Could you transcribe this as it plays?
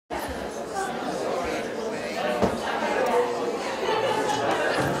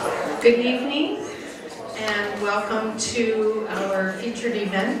Good evening and welcome to our featured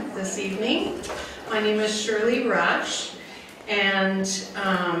event this evening. My name is Shirley Rush and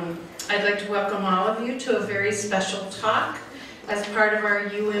I'd like to welcome all of you to a very special talk as part of our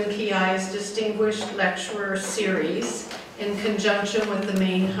UMPI's Distinguished Lecturer Series in conjunction with the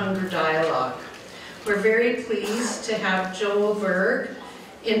Maine Hunger Dialogue. We're very pleased to have Joel Berg,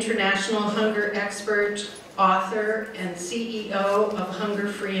 international hunger expert, author, and CEO of Hunger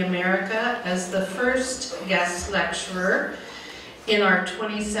Free America, as the first guest lecturer in our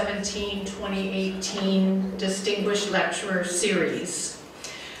 2017-2018 Distinguished Lecturer Series.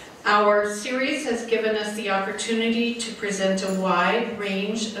 Our series has given us the opportunity to present a wide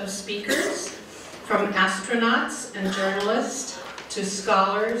range of speakers, from astronauts and journalists to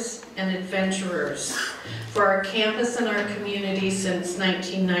scholars and adventurers, for our campus and our community since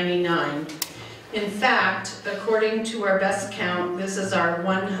 1999. In fact, according to our best count, this is our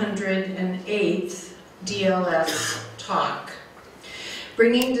 108th DLS talk.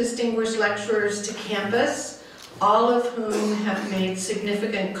 Bringing distinguished lecturers to campus, all of whom have made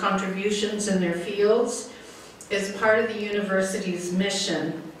significant contributions in their fields, is part of the university's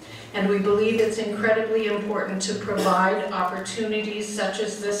mission. And we believe it's incredibly important to provide opportunities such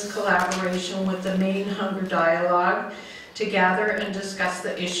as this collaboration with the Maine Hunger Dialogue to gather and discuss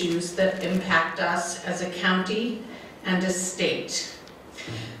the issues that impact us as a county and a state.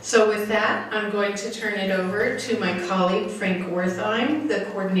 So with that, I'm going to turn it over to my colleague Frank Wertheim, the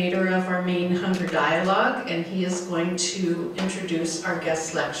coordinator of our Maine Hunger Dialogue, and he is going to introduce our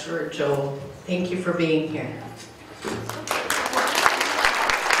guest lecturer, Joel. Thank you for being here.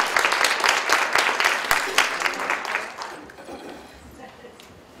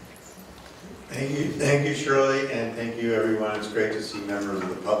 Thank you, Shirley, and thank you, everyone. It's great to see members of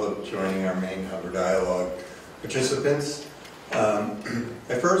the public joining our Maine Hunger Dialogue participants. I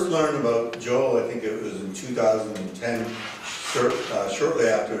first learned about Joel, I think it was in 2010, shortly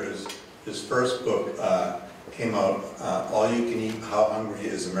after his first book came out, All You Can Eat, How Hungry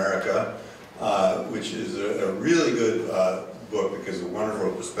is America, which is a really good book because of a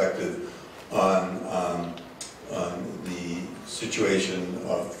wonderful perspective on the situation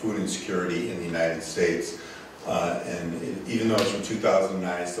of food insecurity in the United States. Even though it's from 2009,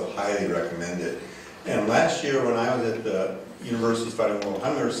 I still highly recommend it. And last year when I was at the University's Fighting World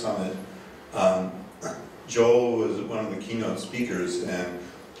Hunger Summit, Joel was one of the keynote speakers, and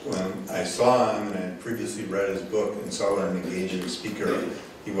when I saw him and I had previously read his book and saw what an engaging speaker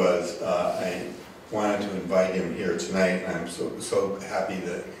he was, I wanted to invite him here tonight, and I'm so happy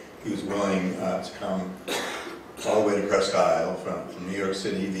that he was willing to come all the way to Presque Isle from New York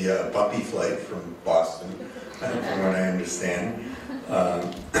City via a bumpy flight from Boston, from what I understand.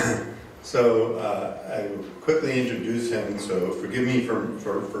 So I will quickly introduce him, so forgive me for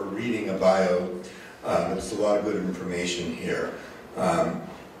reading a bio. There's a lot of good information here.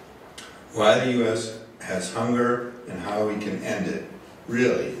 Why the U.S. has hunger and how we can end it.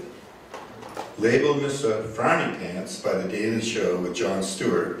 Really. Labeled Mr. Frowny Pants by The Daily Show with Jon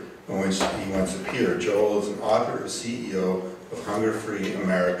Stewart, in which he once appeared, Joel is an author and CEO of Hunger Free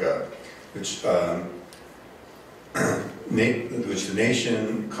America, which the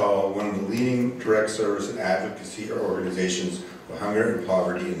nation called one of the leading direct service and advocacy organizations for hunger and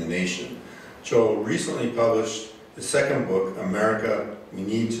poverty in the nation. Joel recently published his second book, America, We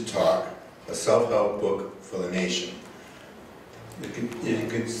Need to Talk, a self-help book for the nation. You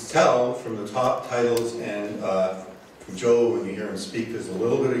can tell from the top titles and from Joel, when you hear him speak, there's a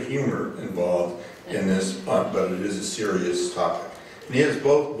little bit of humor involved in this, but it is a serious topic. And he has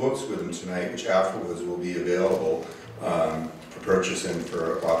both books with him tonight, which afterwards will be available for purchase and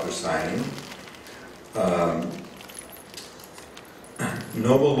for author signing.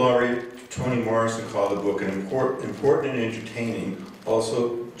 Nobel laureate Toni Morrison called the book important and entertaining.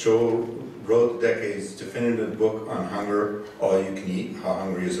 Also, Joel wrote the decade's definitive book on hunger, All You Can Eat, How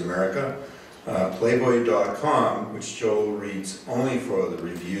Hungry is America. Playboy.com, which Joel reads only for the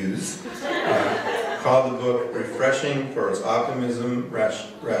reviews, called the book refreshing for its optimism,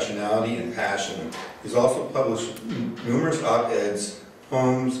 rationality, and passion. He's also published numerous op-eds,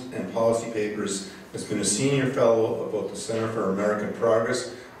 poems, and policy papers. Has been a senior fellow of both the Center for American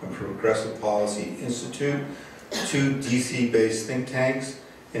Progress and Progressive Policy Institute, two DC-based think tanks,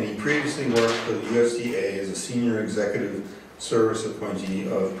 and he previously worked for the USDA as a senior executive service appointee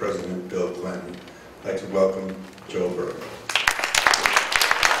of President Bill Clinton. I'd like to welcome Joel Berg.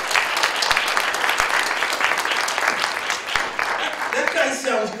 That guy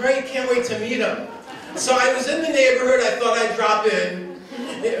sounds great. Can't wait to meet him. So I was in the neighborhood. I thought I'd drop in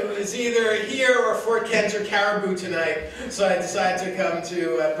it was either here or Fort Kent or Caribou tonight, so I decided to come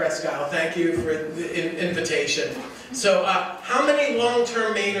to Presque Isle. Thank you for the invitation. So, how many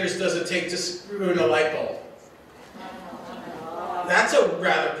long-term Mainers does it take to screw in a light bulb? That's a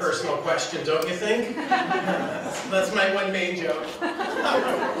rather personal question, don't you think? That's my one main joke.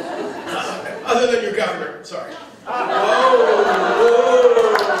 Other than your governor, sorry.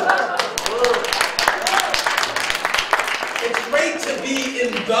 It's great to be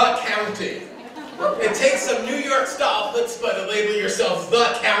in the county. It takes some New York style chutzpah to label yourself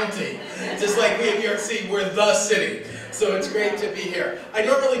the county. Just like we in New York City, we're the city. So it's great to be here. I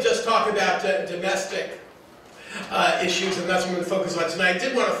normally just talk about domestic issues, and that's what I'm going to focus on tonight. I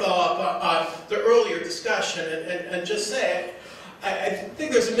did want to follow up on the earlier discussion and just say, I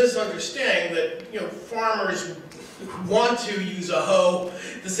think there's a misunderstanding that farmers want to use a hoe,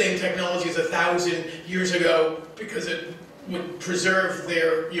 the same technology as 1,000 years ago, because it would preserve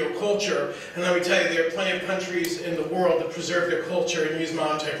their culture. And let me tell you, there are plenty of countries in the world that preserve their culture and use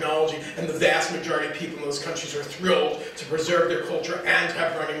modern technology, and the vast majority of people in those countries are thrilled to preserve their culture and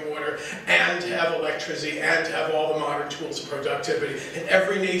have running water and have electricity and have all the modern tools of productivity. And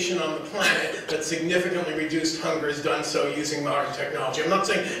every nation on the planet that significantly reduced hunger has done so using modern technology. I'm not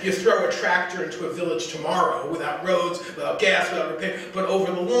saying you throw a tractor into a village tomorrow without roads, without gas, without repair, but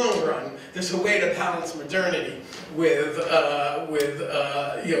over the long run, there's a way to balance modernity with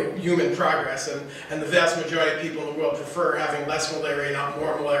human progress, and the vast majority of people in the world prefer having less malaria, not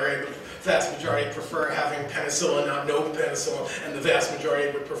more malaria, but the vast majority prefer having penicillin, not no penicillin, and the vast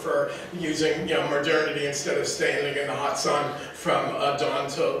majority would prefer using modernity instead of standing in the hot sun from dawn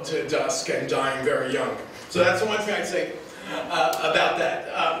to dusk and dying very young. So that's the one thing I'd say about that.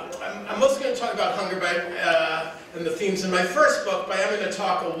 I'm mostly going to talk about hunger and the themes in my first book, but I'm going to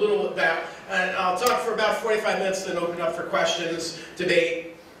talk a little about, and I'll talk for about 45 minutes, then open up for questions,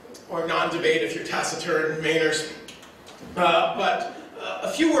 debate, or non-debate if you're taciturn Mainers. But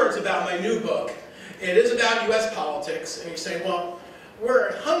a few words about my new book. It is about U.S. politics, and you say, well,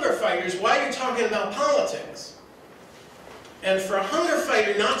 we're hunger fighters, why are you talking about politics? And for a hunger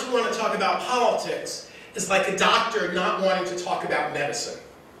fighter not to want to talk about politics is like a doctor not wanting to talk about medicine.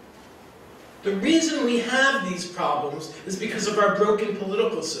 The reason we have these problems is because of our broken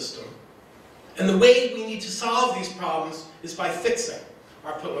political system. And the way we need to solve these problems is by fixing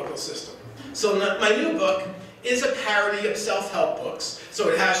our political system. So my new book is a parody of self-help books. So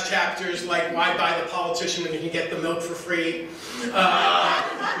it has chapters like Why Buy the Politician When You Can Get the Milk for Free?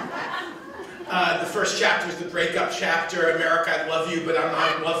 The first chapter is the breakup chapter, America, I love you, but I'm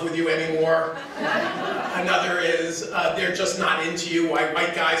not in love with you anymore. Another is, they're just not into you, why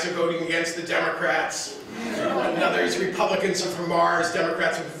white guys are voting against the Democrats. Another is Republicans are from Mars,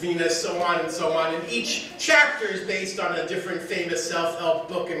 Democrats are from Venus, so on and so on. And each chapter is based on a different famous self-help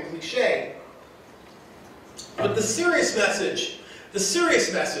book and cliche. But the serious message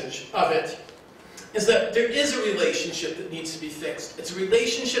of it is that there is a relationship that needs to be fixed. It's a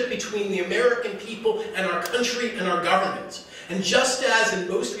relationship between the American people and our country and our government. And just as in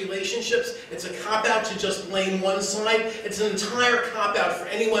most relationships, it's a cop-out to just blame one side, it's an entire cop-out for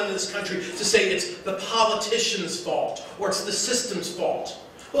anyone in this country to say it's the politician's fault, or it's the system's fault.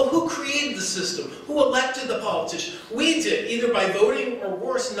 Well, who created the system? Who elected the politician? We did, either by voting or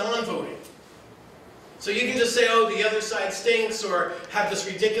worse, non-voting. So you can just say, oh, the other side stinks, or have this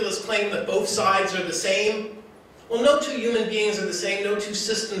ridiculous claim that both sides are the same. Well, no two human beings are the same, no two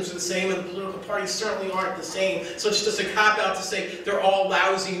systems are the same, and the political parties certainly aren't the same. So it's just a cop-out to say they're all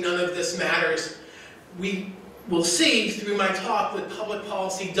lousy, none of this matters. We will see through my talk that public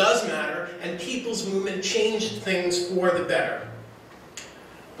policy does matter, and people's movement changed things for the better.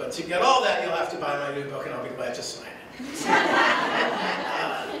 But to get all that, you'll have to buy my new book, and I'll be glad to sign it.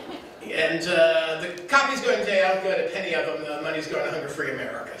 And the copy's going to, I'll get a penny of them, the money's going to Hunger Free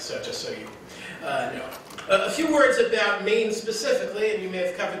America, so just so you know. A few words about Maine specifically, and you may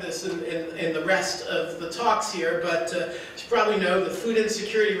have covered this in the rest of the talks here, but you probably know the food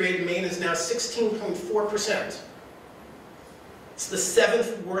insecurity rate in Maine is now 16.4%. It's the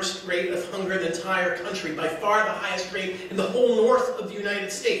 7th worst rate of hunger in the entire country, by far the highest rate in the whole north of the United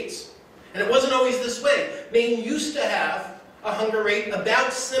States. And it wasn't always this way. Maine used to have a hunger rate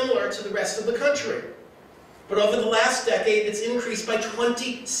about similar to the rest of the country. But over the last decade, it's increased by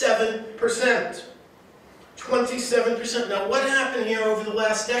 27%. 27%. Now, what happened here over the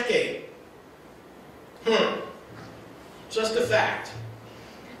last decade? Just a fact.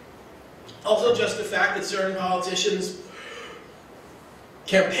 Also just the fact that certain politicians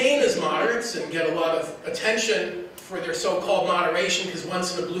campaign as moderates and get a lot of attention for their so-called moderation, because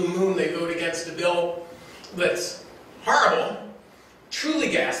once in a blue moon they vote against a bill that's horrible, truly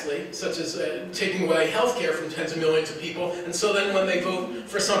ghastly, such as taking away health care from tens of millions of people, and so then when they vote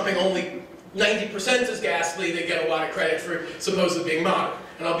for something only 90% as ghastly, they get a lot of credit for supposedly being moderate.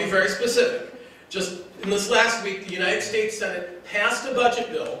 And I'll be very specific. Just in this last week, the United States Senate passed a budget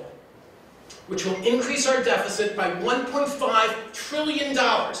bill which will increase our deficit by $1.5 trillion.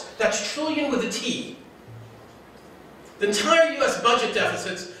 That's trillion with a T. The entire U.S. budget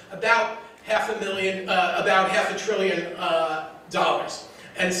deficit's about half a trillion dollars.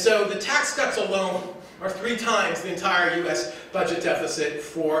 And so the tax cuts alone are 3 times the entire U.S. budget deficit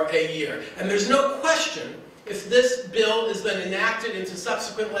for a year. And there's no question, if this bill is then enacted into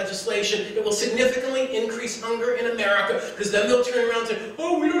subsequent legislation, it will significantly increase hunger in America, because then they'll turn around and say,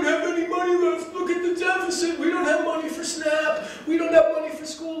 oh, we don't have any money left, look at the deficit, we don't have money for SNAP, we don't have money for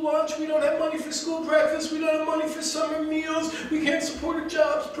school lunch, we don't have money for school breakfast, we don't have money for summer meals, we can't support a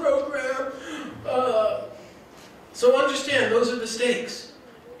jobs program. So understand, those are the stakes.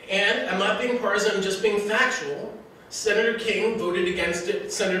 And I'm not being partisan, I'm just being factual. Senator King voted against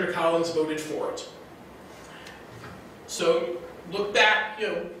it, Senator Collins voted for it. So look back,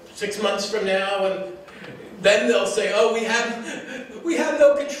 6 months from now, and then they'll say, oh, we have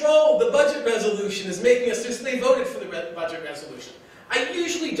no control. The budget resolution is making us do, so they voted for the budget resolution. I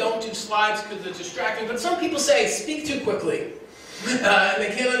usually don't do slides because they're distracting, but some people say, speak too quickly. And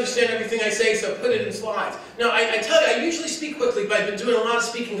they can't understand everything I say, so put it in slides. Now, I tell you, I usually speak quickly, but I've been doing a lot of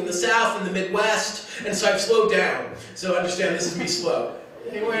speaking in the South and the Midwest, and so I've slowed down. So understand this is me slow.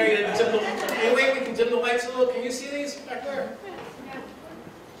 Anyway, we can dim the lights a little. Can you see these back there?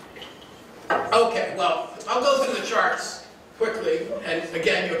 Okay, well, I'll go through the charts quickly, and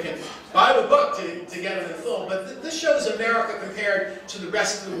again, you can buy the book to get it in full, but this shows America compared to the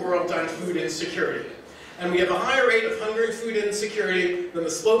rest of the world on food insecurity. And we have a higher rate of hunger and food insecurity than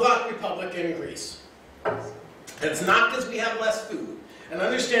the Slovak Republic and Greece. And it's not because we have less food. And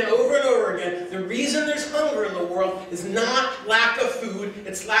understand over and over again, the reason there's hunger in the world is not lack of food,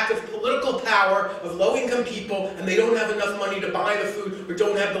 it's lack of political power of low-income people, and they don't have enough money to buy the food, or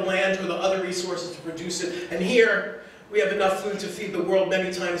don't have the land or the other resources to produce it. And here, we have enough food to feed the world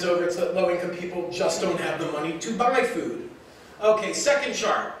many times over, it's that low-income people just don't have the money to buy food. Okay, second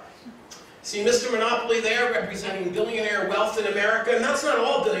chart. See Mr. Monopoly there, representing billionaire wealth in America, and that's not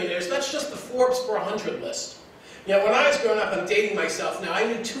all billionaires, that's just the Forbes 400 list. When I was growing up, I'm dating myself now, I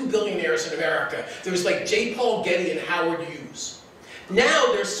knew 2 billionaires in America. There was like J. Paul Getty and Howard Hughes.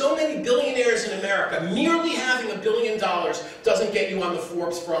 Now, there's so many billionaires in America, merely having $1 billion doesn't get you on the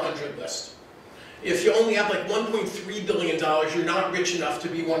Forbes 400 list. If you only have like $1.3 billion, you're not rich enough to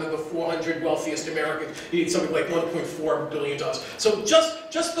be one of the 400 wealthiest Americans. You need something like $1.4 billion. So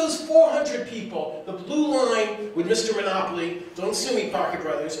just those 400 people, the blue line with Mr. Monopoly, don't sue me, Parker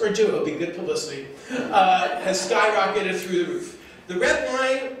Brothers, or do, it'll be good publicity, has skyrocketed through the roof. The red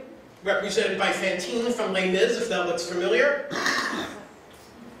line, represented by Fantine from Les Mis, if that looks familiar,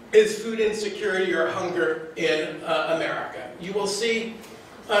 is food insecurity or hunger in America. You will see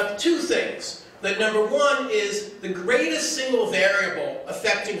 2 things. That number 1 is the greatest single variable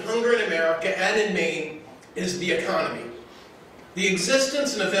affecting hunger in America and in Maine is the economy. The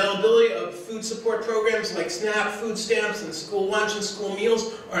existence and availability of food support programs like SNAP, food stamps, and school lunch and school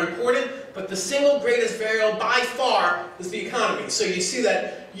meals are important, but the single greatest variable by far is the economy. So you see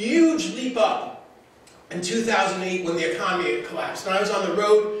that huge leap up in 2008 when the economy collapsed. And I was on the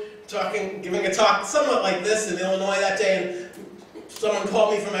road giving a talk somewhat like this in Illinois that day, and someone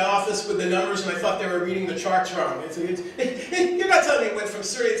called me from my office with the numbers, and I thought they were reading the charts wrong. You're not telling me it went from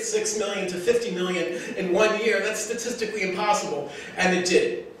 36 million to 50 million in 1 year. That's statistically impossible. And it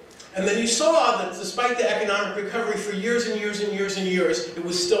did. And then you saw that despite the economic recovery for years and years and years and years, it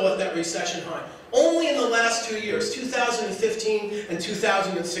was still at that recession high. Only in the last 2 years, 2015 and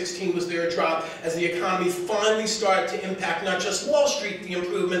 2016, was there a drop as the economy finally started to impact not just Wall Street, the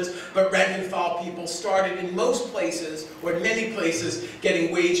improvements, but rank and file people started in most places, or in many places,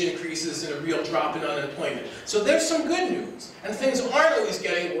 getting wage increases and a real drop in unemployment. So there's some good news. And things aren't always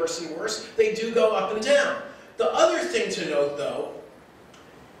getting worse and worse. They do go up and down. The other thing to note, though,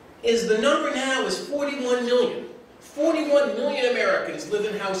 is the number now is 41 million. 41 million Americans live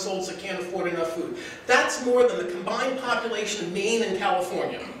in households that can't afford enough food. That's more than the combined population of Maine and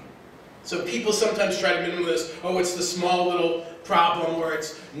California. So people sometimes try to minimize, oh, it's the small little problem where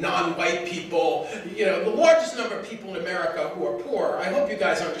it's non-white people. The largest number of people in America who are poor, I hope you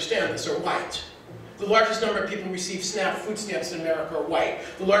guys understand this, are white. The largest number of people who receive SNAP food stamps in America are white.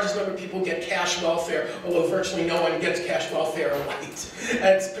 The largest number of people get cash welfare, although virtually no one gets cash welfare, are white. And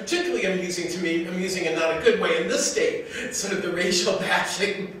it's particularly amusing to me, amusing in not a good way in this state, sort of the racial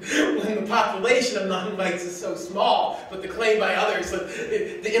bashing when the population of non-whites is so small, but the claim by others that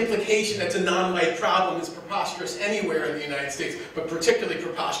the implication that it's a non-white problem is preposterous anywhere in the United States, but particularly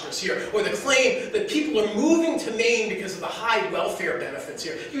preposterous here. Or the claim that people are moving to Maine because of the high welfare benefits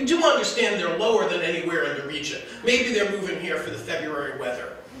here. You do understand they're lower than anywhere in the region. Maybe they're moving here for the February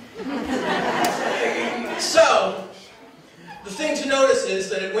weather. So, the thing to notice is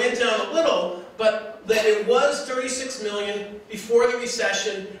that it went down a little, but that it was 36 million before the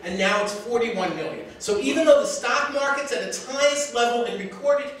recession, and now it's 41 million. So even though the stock market's at its highest level in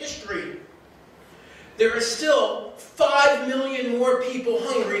recorded history, there are still 5 million more people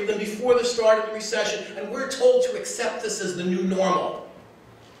hungry than before the start of the recession, and we're told to accept this as the new normal.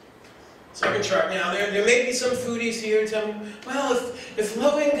 Second chart now. There may be some foodies here who tell me, well, if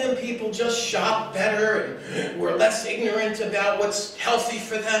low-income people just shop better and were less ignorant about what's healthy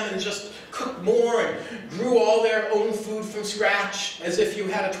for them and just cooked more and grew all their own food from scratch, as if you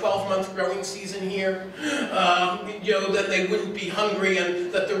had a 12-month growing season here, then they wouldn't be hungry,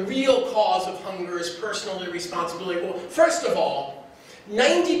 and that the real cause of hunger is personal irresponsibility. Well, first of all,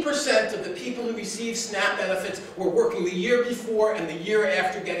 90% of the people who receive SNAP benefits were working the year before and the year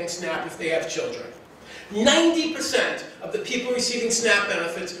after getting SNAP if they have children. 90% of the people receiving SNAP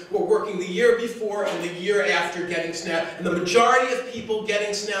benefits were working the year before and the year after getting SNAP. And the majority of people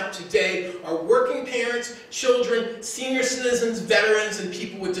getting SNAP today are working parents, children, senior citizens, veterans, and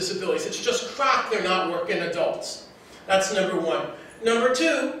people with disabilities. It's just crock they're not working adults. That's number one. Number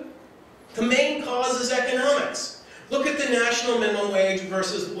two, the main cause is economics. Look at the national minimum wage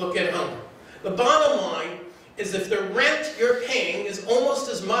versus look at hunger. The bottom line is if the rent you're paying is almost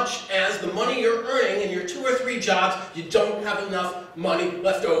as much as the money you're earning in your 2 or 3 jobs, you don't have enough money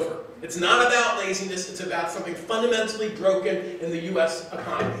left over. It's not about laziness, it's about something fundamentally broken in the US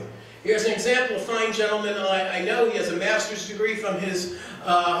economy. Here's an example, a fine gentleman I know. He has a master's degree from his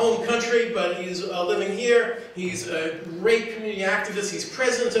home country, but he's living here. He's a great community activist. He's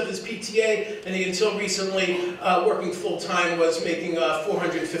president of his PTA, and he, until recently, working full-time, was making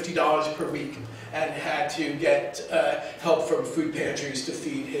 $450 per week and had to get help from food pantries to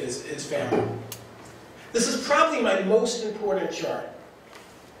feed his family. This is probably my most important chart.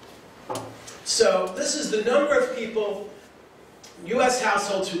 So this is the number of people, U.S.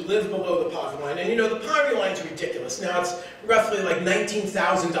 households who live below the poverty line. And you know, the poverty line is ridiculous. Now it's roughly like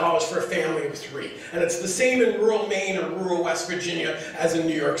 $19,000 for a family of 3. And it's the same in rural Maine or rural West Virginia as in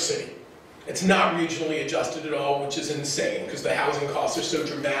New York City. It's not regionally adjusted at all, which is insane because the housing costs are so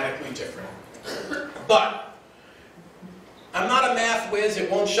dramatically different. But I'm not a math whiz.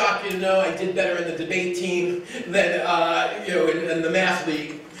 It won't shock you to know I did better in the debate team than in the math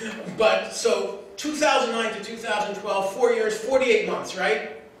league. But so 2009 to 2012, 4 years, 48 months,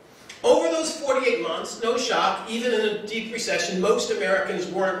 right? Over those 48 months, no shock, even in a deep recession, most Americans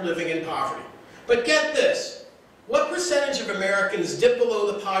weren't living in poverty. But get this, what percentage of Americans dip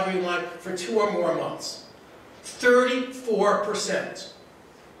below the poverty line for 2 or more months? 34%.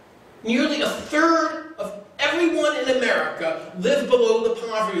 Nearly a third of everyone in America lived below the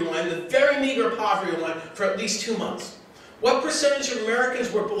poverty line, the very meager poverty line, for at least 2 months. What percentage of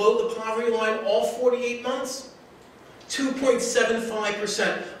Americans were below the poverty line all 48 months?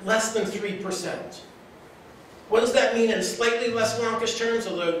 2.75%, less than 3%. What does that mean in slightly less wonkish terms?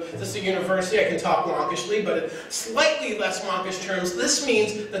 Although this is a university, I can talk wonkishly, but in slightly less wonkish terms, this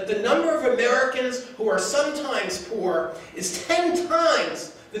means that the number of Americans who are sometimes poor is 10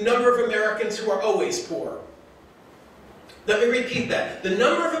 times the number of Americans who are always poor. Let me repeat that. The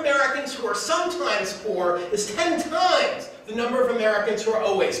number of Americans who are sometimes poor is 10 times the number of Americans who are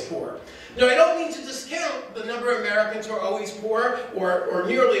always poor. Now, I don't mean to discount the number of Americans who are always poor, or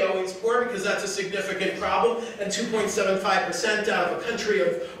nearly always poor, because that's a significant problem, and 2.75% out of a country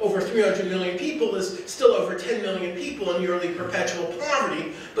of over 300 million people is still over 10 million people in nearly perpetual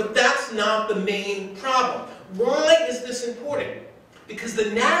poverty, but that's not the main problem. Why is this important? Because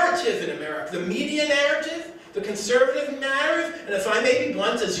the narrative in America, the media narrative, the conservative narrative, and if I may be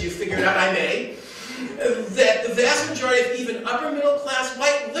blunt, as you figured out I may, that the vast majority of even upper middle class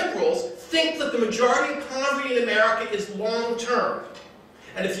white liberals think that the majority of poverty in America is long-term.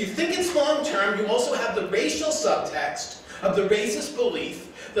 And if you think it's long-term, you also have the racial subtext of the racist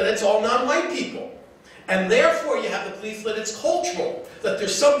belief that it's all non-white people. And therefore, you have the belief that it's cultural, that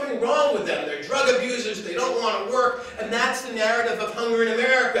there's something wrong with them. They're drug abusers, they don't want to work, and that's the narrative of hunger in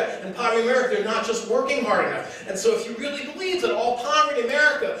America. And poverty in America, they're not just working hard enough. And so if you really believe that all poverty in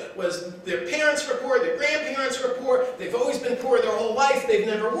America was their parents were poor, their grandparents were poor, they've always been poor their whole life, they've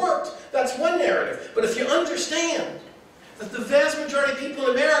never worked, that's one narrative. But if you understand that the vast majority of people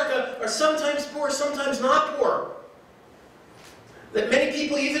in America are sometimes poor, sometimes not poor, that many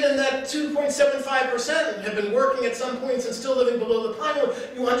people, even in that 2.75%, have been working at some points and still living below the poverty line,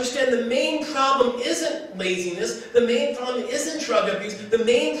 you understand the main problem isn't laziness, the main problem isn't drug abuse, the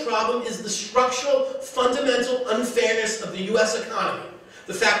main problem is the structural, fundamental unfairness of the US economy.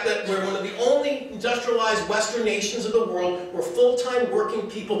 The fact that we're one of the only industrialized Western nations of the world where full-time working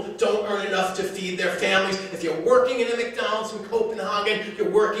people don't earn enough to feed their families. If you're working in a McDonald's in Copenhagen,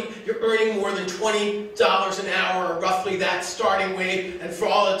 you're earning more than $20 an hour, or roughly that starting wage. And for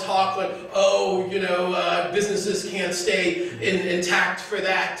all the talk like, oh, businesses can't stay intact for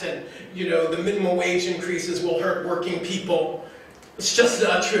that, and the minimum wage increases will hurt working people. It's just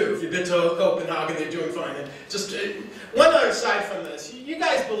not true. If you've been to Copenhagen, they're doing fine. And just one other side from this, you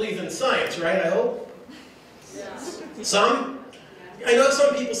guys believe in science, right, I hope? Yeah. Some? I know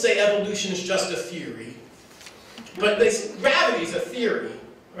some people say evolution is just a theory. But gravity's a theory,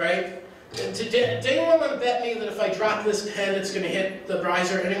 right? And did anyone want to bet me that if I drop this pen, it's going to hit the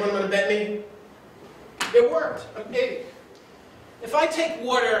riser? Anyone want to bet me? It worked. Okay. If I take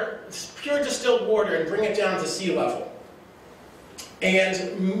water, pure distilled water, and bring it down to sea level,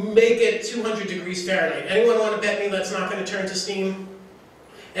 and make it 200 degrees Fahrenheit. Anyone want to bet me that's not going to turn to steam?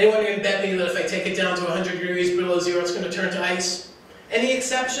 Anyone going to bet me that if I take it down to 100 degrees below zero, it's going to turn to ice? Any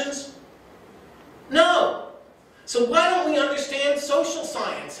exceptions? No. So why don't we understand social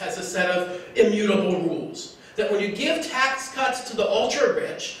science has a set of immutable rules? That when you give tax cuts to the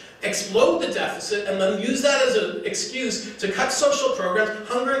ultra-rich, explode the deficit, and then use that as an excuse to cut social programs,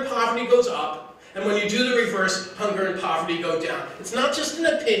 hunger and poverty goes up. And when you do the reverse, hunger and poverty go down. It's not just an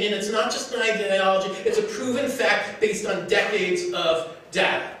opinion, it's not just an ideology, it's a proven fact based on decades of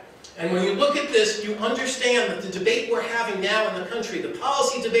data. And when you look at this, you understand that the debate we're having now in the country, the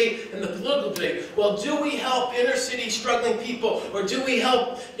policy debate and the political debate, well, do we help inner city struggling people, or do we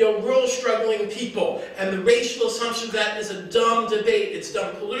help rural struggling people? And the racial assumption of that is a dumb debate. It's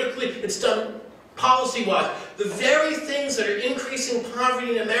done politically, it's done policy-wise. The very things that are increasing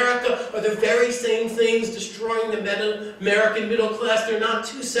poverty in America are the very same things destroying the American middle class. They're not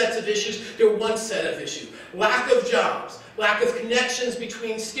two sets of issues, they're one set of issues. Lack of jobs, lack of connections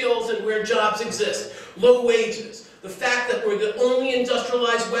between skills and where jobs exist, low wages, the fact that we're the only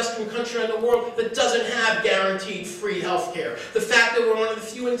industrialized Western country in the world that doesn't have guaranteed free health care, the fact that we're one of the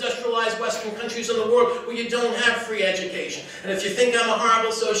few industrialized Western countries in the world where you don't have free education. And if you think I'm a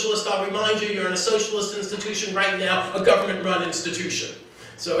horrible socialist, I'll remind you, you're in a socialist institution right now, a government-run institution.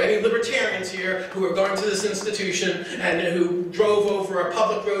 So any libertarians here who are going to this institution and who drove over a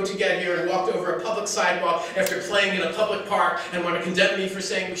public road to get here and walked over a public sidewalk after playing in a public park and want to condemn me for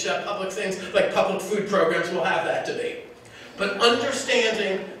saying we should have public things like public food programs, will have that debate. But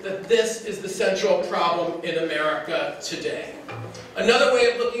understanding that this is the central problem in America today. Another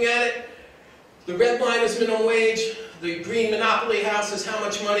way of looking at it, the red line is minimum wage. The green monopoly house is how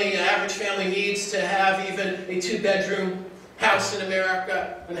much money an average family needs to have even a two-bedroom house in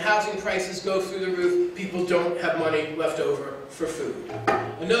America. When housing prices go through the roof, people don't have money left over for food.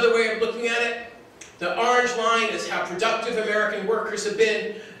 Another way of looking at it, the orange line is how productive American workers have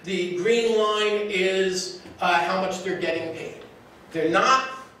been. The green line is how much they're getting paid. They're not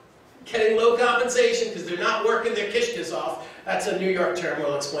getting low compensation because they're not working their kishkas off. That's a New York term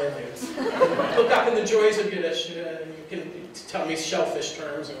we'll explain later. Look up in the joys of Yiddish. You can tell me shellfish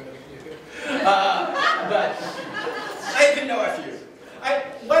terms or whatever you do. But I even know a few.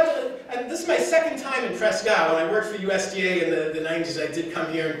 And this is my second time in Prescott. When I worked for USDA in the 90s, I did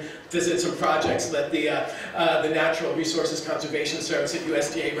come here and visit some projects that the Natural Resources Conservation Service at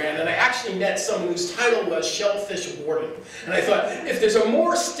USDA ran. And I actually met someone whose title was Shellfish Warden. And I thought, if there's a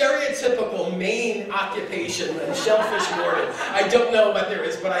more stereotypical Maine occupation than Shellfish Warden, I don't know what there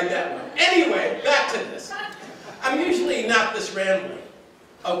is, but I met one. Anyway, back to this. I'm usually not this rambling.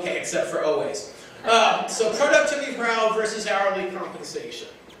 Okay, except for always. So productivity per hour versus hourly compensation.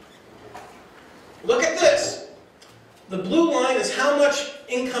 Look at this. The blue line is how much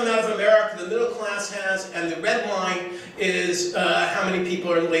income out of America the middle class has, and the red line is how many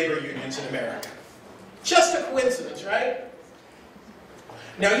people are in labor unions in America. Just a coincidence, right?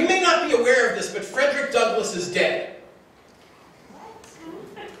 Now, you may not be aware of this, but Frederick Douglass is dead.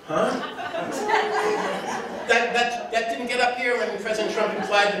 Huh? That didn't get up here when President Trump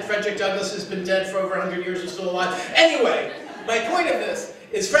implied that Frederick Douglass has been dead for over 100 years and still alive. Anyway, my point of this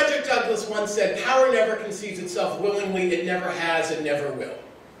is Frederick Douglass once said, power never concedes itself willingly, it never has and never will.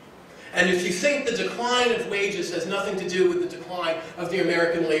 And if you think the decline of wages has nothing to do with the decline of the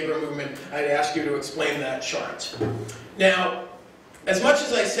American labor movement, I'd ask you to explain that chart. Now, as much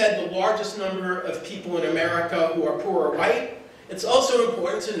as I said the largest number of people in America who are poor are white, it's also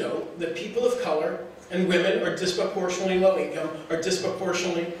important to note that people of color and women are disproportionately low income, are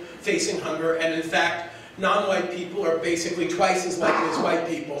disproportionately facing hunger, and in fact, non-white people are basically twice as likely as white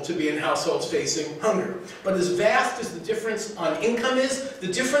people to be in households facing hunger. But as vast as the difference on income is, the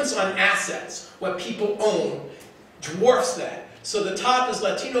difference on assets, what people own, dwarfs that. So the top is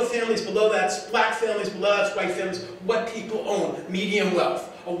Latino families, below that's black families, below that's white families, what people own, median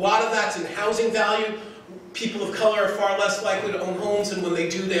wealth. A lot of that's in housing value. People of color are far less likely to own homes, and when they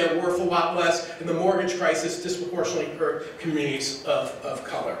do, they are worth a lot less, and the mortgage crisis disproportionately hurt communities of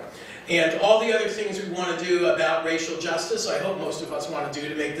color. And all the other things we want to do about racial justice, I hope most of us want to do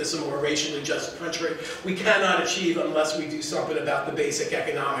to make this a more racially just country, we cannot achieve unless we do something about the basic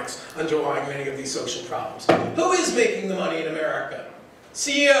economics underlying many of these social problems. Who is making the money in America?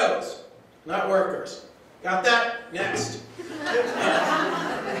 CEOs, not workers. Got that? Next.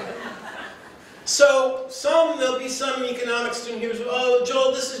 So there'll be some economic student here who says, oh,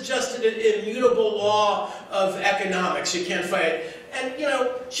 Joel, this is just an immutable law of economics. You can't fight it. And, you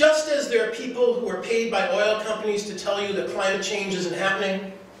know, just as there are people who are paid by oil companies to tell you that climate change isn't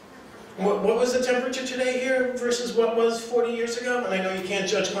happening, what was the temperature today here versus what was 40 years ago? And I know you can't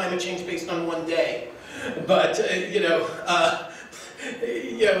judge climate change based on one day, but, it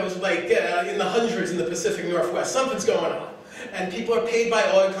was like in the hundreds in the Pacific Northwest. Something's going on. And people are paid by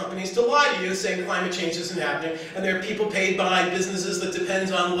oil companies to lie to you, saying climate change isn't happening. And there are people paid by businesses that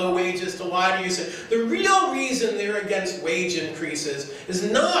depend on low wages to lie to you. Saying, the real reason they're against wage increases is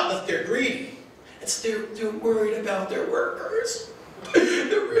not that they're greedy. It's they're worried about their workers.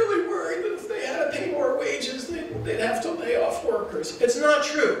 They're really worried that if they had to pay more wages, they'd have to lay off workers. It's not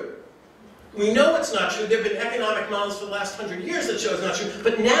true. We know it's not true. There have been economic models for the last 100 years that show it's not true.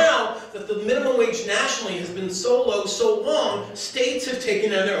 But now that the minimum wage nationally has been so low so long, states have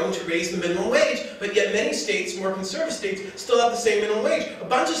taken on their own to raise the minimum wage. But yet many states, more conservative states, still have the same minimum wage. A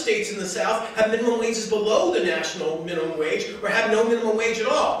bunch of states in the South have minimum wages below the national minimum wage or have no minimum wage at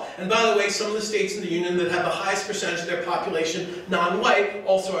all. And by the way, some of the states in the Union that have the highest percentage of their population non-white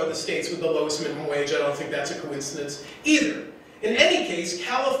also are the states with the lowest minimum wage. I don't think that's a coincidence either. In any case,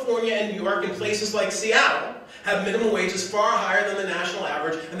 California and New York and places like Seattle have minimum wages far higher than the national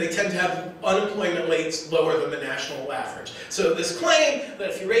average, and they tend to have unemployment rates lower than the national average. So this claim that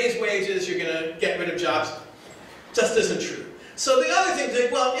if you raise wages, you're going to get rid of jobs, just isn't true. So the other thing is,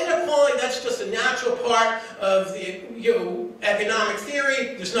 well, inequality, that's just a natural part of the economic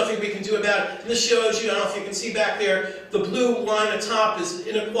theory. There's nothing we can do about it. And this shows you, I don't know if you can see back there, the blue line at top is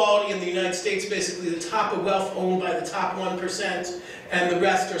inequality in the United States, basically the top of wealth owned by the top 1%, and the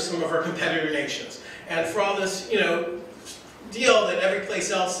rest are some of our competitor nations. And for all this, deal that every place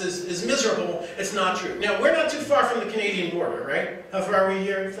else is miserable, it's not true. Now, we're not too far from the Canadian border, right? How far are we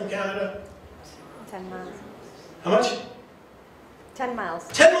here from Canada? 10 miles. How much? 10 miles.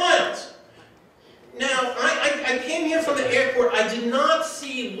 10 miles! Now, I came here from the airport. I did not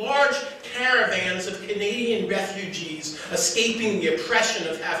see large caravans of Canadian refugees escaping the oppression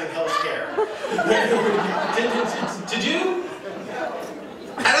of having health care. Did you?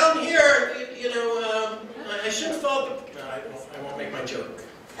 I don't hear, I shouldn't fall... No, I won't make my joke.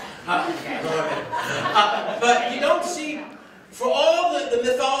 But you don't see... For all the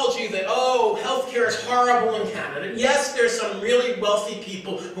mythology that, oh, healthcare is horrible in Canada, yes, there's some really wealthy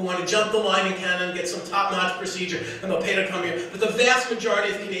people who want to jump the line in Canada and get some top-notch procedure, and they'll pay to come here. But the vast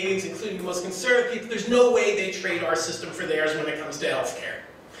majority of Canadians, including the most conservative people, there's no way they trade our system for theirs when it comes to healthcare.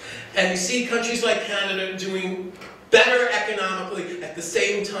 And you see countries like Canada doing better economically, at the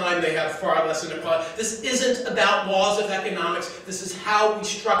same time they have far less inequality. This isn't about laws of economics, this is how we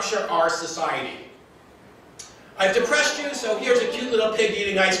structure our society. I've depressed you, so here's a cute little pig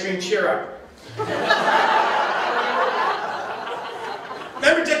eating ice cream. Cheer up.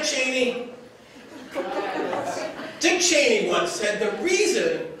 Remember Dick Cheney? Dick Cheney once said the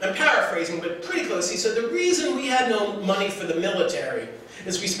reason, I'm paraphrasing, but pretty close, he said the reason we had no money for the military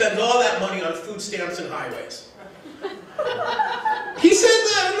is we spend all that money on food stamps and highways. He said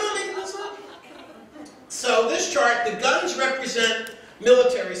that, I'm not making this up. So this chart, the guns represent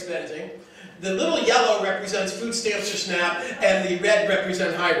military spending. The little yellow represents food stamps or SNAP, and the red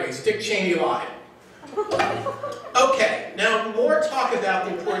represent highways. Dick Cheney lied. Okay, now more talk about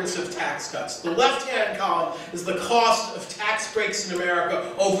the importance of tax cuts. The left-hand column is the cost of tax breaks in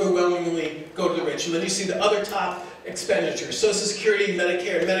America overwhelmingly go to the rich. And then you see the other top expenditures: Social Security,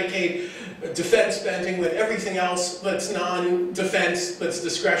 Medicare, Medicaid, defense spending, with everything else that's non-defense, that's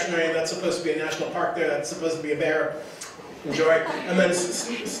discretionary, that's supposed to be a national park there, that's supposed to be a bear. Enjoy. And then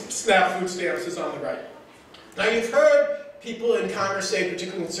SNAP food stamps is on the right. Now you've heard people in Congress say,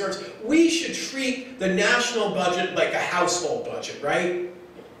 particularly conservatives, we should treat the national budget like a household budget, right?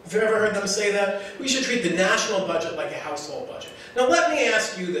 Have you ever heard them say that? We should treat the national budget like a household budget. Now let me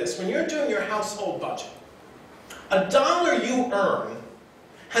ask you this. When you're doing your household budget, $1 you earn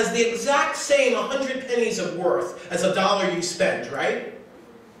has the exact same 100 pennies of worth as $1 you spend, right?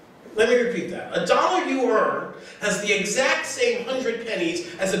 Let me repeat that. $1 you earn has the exact same 100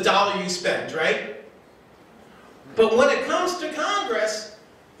 pennies as $1 you spend, right? But when it comes to Congress,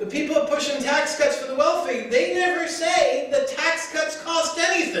 the people pushing tax cuts for the wealthy, they never say that tax cuts cost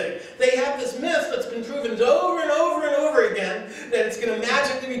anything. They have this myth that's been proven over and over and over again that it's going to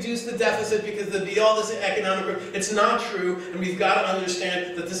magically reduce the deficit because there'll be all this economic growth. It's not true, and we've got to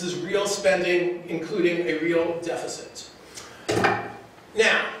understand that this is real spending, including a real deficit.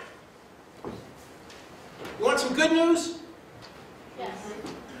 Now, you want some good news? Yes.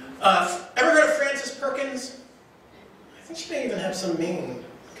 Ever heard of Frances Perkins? I think she may even have some Maine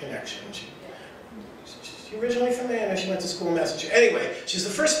connection. She originally from Maine, or she went to school in Massachusetts. Anyway, she's the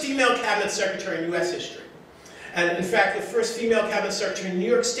first female cabinet secretary in U.S. history. And in fact, the first female cabinet secretary in New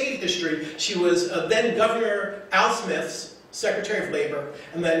York State history. She was then Governor Al Smith's Secretary of Labor,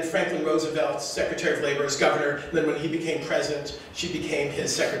 and then Franklin Roosevelt's Secretary of Labor as governor. And then when he became president, she became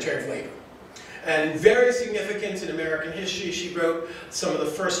his Secretary of Labor. And very significant in American history, she wrote some of the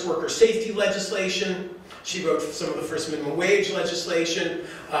first worker safety legislation. She wrote some of the first minimum wage legislation.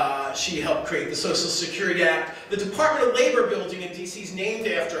 She helped create the Social Security Act. The Department of Labor building in D.C. is named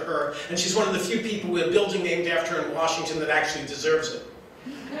after her, and she's one of the few people with a building named after her in Washington that actually deserves it.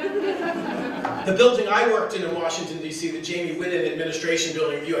 The building I worked in Washington, D.C., the Jamie Whitten Administration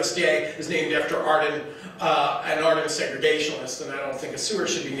Building of USDA, is named after an ardent segregationist, and I don't think a sewer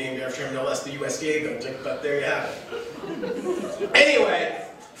should be named after him, no less the USDA building, but there you have it. Anyway,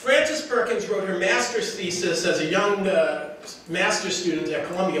 Frances Perkins wrote her master's thesis as a young master's student at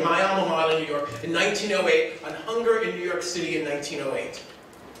Columbia, my alma mater in New York, in 1908, on hunger in New York City in 1908.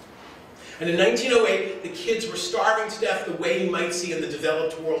 And in 1908, the kids were starving to death the way you might see in the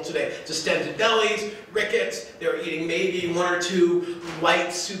developed world today. Distended bellies, rickets, they were eating maybe 1 or 2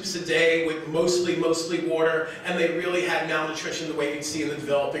 light soups a day with mostly water, and they really had malnutrition the way you'd see in the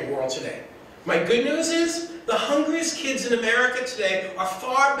developing world today. My good news is, the hungriest kids in America today are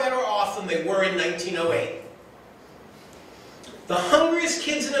far better off than they were in 1908. The hungriest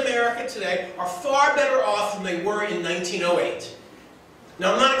kids in America today are far better off than they were in 1908.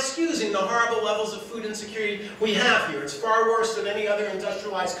 Now, I'm not excusing the horrible levels of food insecurity we have here. It's far worse than any other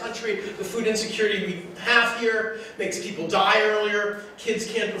industrialized country. The food insecurity we have here makes people die earlier. Kids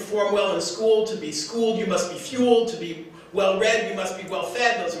can't perform well in school. To be schooled, you must be fueled. To be well-read, you must be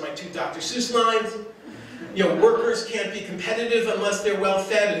well-fed. Those are my 2 Dr. Seuss lines. You know, workers can't be competitive unless they're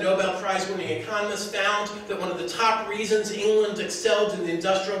well-fed. A Nobel Prize-winning economist found that one of the top reasons England excelled in the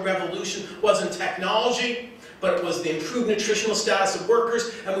Industrial Revolution wasn't technology, but it was the improved nutritional status of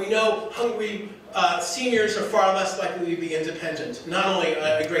workers, and we know hungry seniors are far less likely to be independent. Not only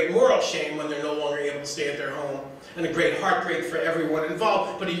a great moral shame when they're no longer able to stay at their home, and a great heartbreak for everyone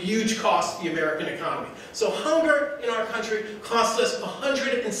involved, but a huge cost to the American economy. So hunger in our country costs us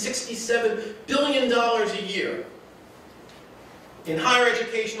 $167 billion a year. In higher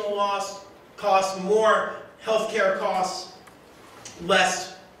educational loss, costs, more healthcare costs,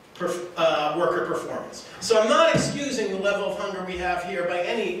 less worker performance. So I'm not excusing the level of hunger we have here by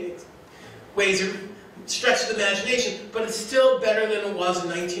any ways or stretch of the imagination, but it's still better than it was in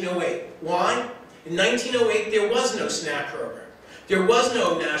 1908. Why? In 1908, there was no SNAP program. There was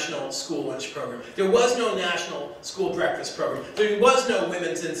no national school lunch program. There was no national school breakfast program. There was no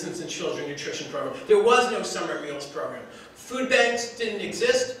women's infants and children nutrition program. There was no summer meals program. Food banks didn't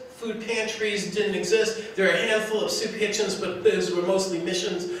exist. Food pantries didn't exist. There are a handful of soup kitchens, but those were mostly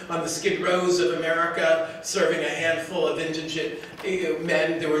missions on the skid rows of America, serving a handful of indigent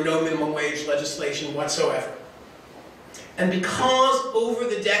men. There were no minimum wage legislation whatsoever. And because over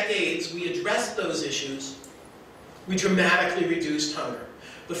the decades we addressed those issues, we dramatically reduced hunger.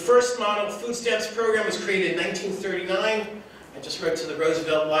 The first model food stamps program was created in 1939. I just wrote to the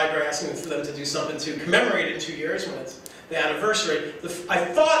Roosevelt Library asking for them to do something to commemorate it in 2 years when it's the anniversary. I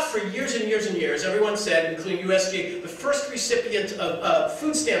thought for years and years and years, everyone said, including USDA, the first recipient of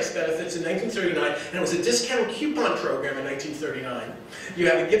food stamps benefits in 1939, and it was a discount coupon program in 1939. You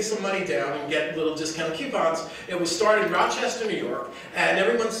had to give some money down and get little discount coupons. It was started in Rochester, New York, and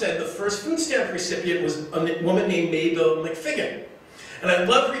everyone said the first food stamp recipient was a woman named Mabel McFiggin. And I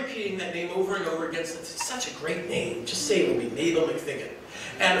love repeating that name over and over again. It's such a great name. Just say it with me, Mabel McFiggin.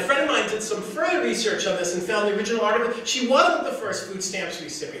 And a friend of mine did some further research on this and found the original article. She wasn't the first food stamps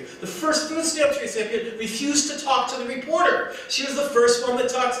recipient. The first food stamps recipient refused to talk to the reporter. She was the first one that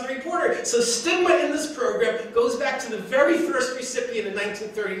talked to the reporter. So stigma in this program goes back to the very first recipient in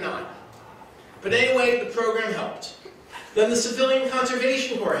 1939. But anyway, the program helped. Then the Civilian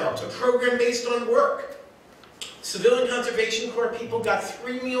Conservation Corps helped, a program based on work. Civilian Conservation Corps people got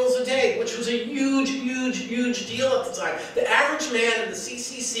 3 meals a day, which was a huge, huge, huge deal at the time. The average man in the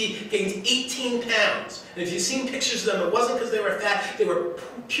CCC gained 18 pounds. And if you've seen pictures of them, it wasn't because they were fat, they were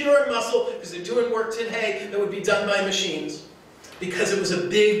pure muscle, because they're doing work today that would be done by machines. Because it was a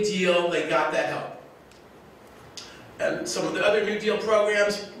big deal, they got that help. And some of the other New Deal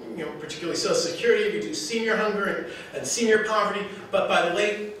programs, particularly Social Security, reduced senior hunger and senior poverty, but by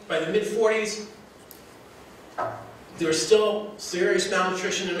the mid-40s, there was still serious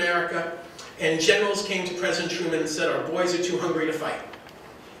malnutrition in America, and generals came to President Truman and said, our boys are too hungry to fight.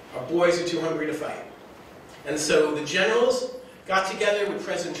 Our boys are too hungry to fight. And so the generals got together with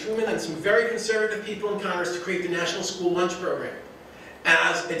President Truman and some very conservative people in Congress to create the National School Lunch Program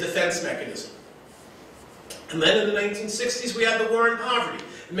as a defense mechanism. And then in the 1960s, we had the war on poverty.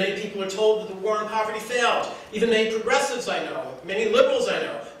 And many people are told that the war on poverty failed. Even many progressives I know, many liberals I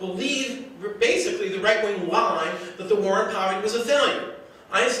know, believe basically the right-wing lie that the war on poverty was a failure.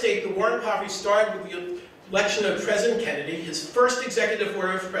 I state the war on poverty started with the election of President Kennedy. His first executive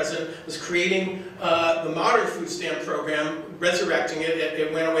order as president was creating the modern food stamp program, resurrecting it.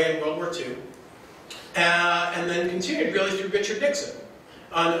 It went away in World War II. And then continued really through Richard Nixon.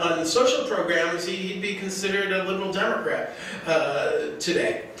 On social programs, he'd be considered a liberal Democrat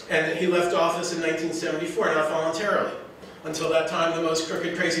today. And he left office in 1974, not voluntarily. Until that time, the most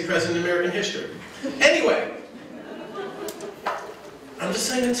crooked, crazy president in American history. Anyway, I'm just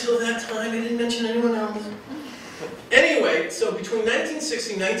saying until that time, I didn't mention anyone else. Anyway, so between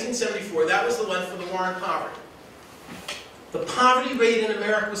 1960 and 1974, that was the length of the war on poverty. The poverty rate in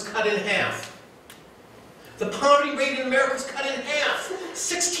America was cut in half. The poverty rate in America was cut in half.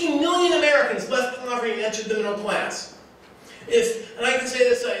 16 million Americans left poverty and entered the middle class. And I can say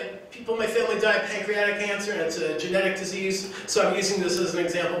this, people in my family die of pancreatic cancer, and it's a genetic disease, so I'm using this as an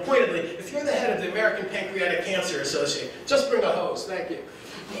example pointedly. If you're the head of the American Pancreatic Cancer Association, just bring a hose, thank you.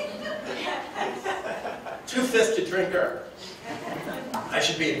 Two-fisted drinker. I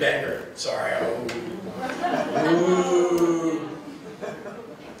should be a banker, sorry. Ooh.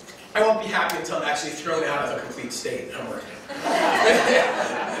 I won't be happy until I'm actually thrown out of a complete state. I'm working.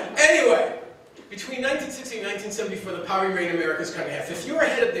 Anyway, between 1960 and 1974, the poverty rate in America is cut in half. If you were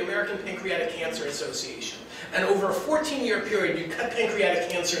head of the American Pancreatic Cancer Association, and over a 14-year period you cut pancreatic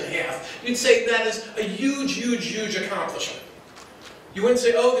cancer in half, you'd say that is a huge, huge, huge accomplishment. You wouldn't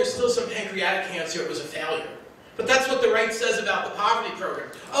say, oh, there's still some pancreatic cancer, it was a failure. But that's what the right says about the poverty program.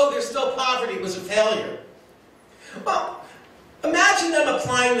 Oh, there's still poverty, it was a failure. Well, imagine them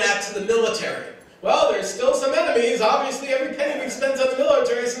applying that to the military. Well, there's still some enemies. Obviously, every penny we spent on the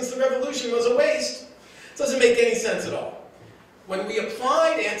military since the revolution was a waste. It doesn't make any sense at all. When we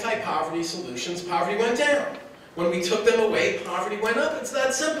applied anti-poverty solutions, poverty went down. When we took them away, poverty went up. It's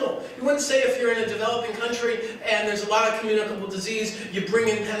that simple. You wouldn't say if you're in a developing country and there's a lot of communicable disease, you bring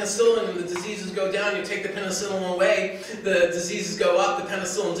in penicillin and the diseases go down, you take the penicillin away, the diseases go up, the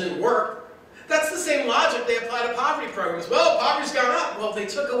penicillin didn't work. That's the same logic they apply to poverty programs. Well, poverty's gone up. Well, they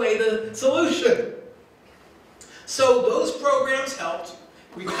took away the solution. So those programs helped.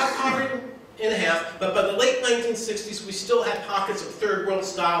 We cut poverty in half, but by the late 1960s, we still had pockets of third world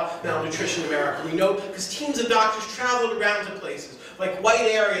style malnutrition in America. We know because teams of doctors traveled around to places like white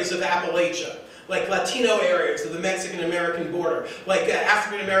areas of Appalachia, like Latino areas of the Mexican-American border, like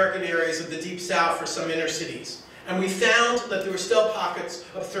African-American areas of the Deep South for some inner cities. And we found that there were still pockets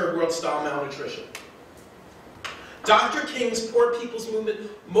of third world style malnutrition. Dr. King's Poor People's Movement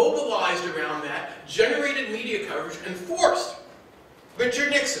mobilized around that, generated media coverage, and forced Richard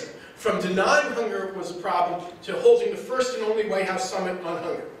Nixon from denying hunger was a problem to holding the first and only White House summit on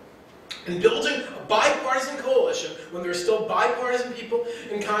hunger. And building a bipartisan coalition, when there were still bipartisan people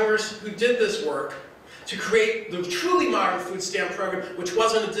in Congress who did this work, to create the truly modern food stamp program, which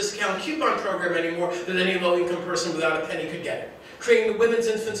wasn't a discount coupon program anymore that any low-income person without a penny could get it. creating the Women's,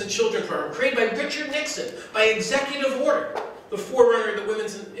 Infants, and Children Program, created by Richard Nixon by executive order, the forerunner of the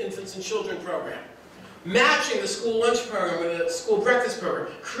Women's, Infants, and Children Program. Matching the school lunch program with the school breakfast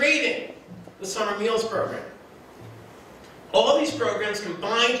program, creating the summer meals program. All these programs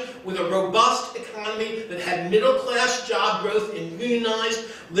combined with a robust economy that had middle-class job growth in unionized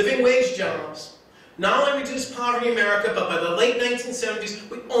living wage jobs not only reduced poverty in America, but by the late 1970s,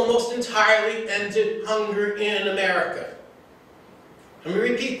 we almost entirely ended hunger in America. Let me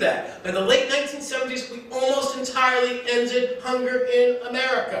repeat that. By the late 1970s, we almost entirely ended hunger in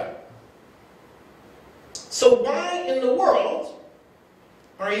America. So why in the world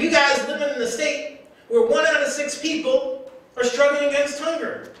are you guys living in a state where 1 out of 6 people are struggling against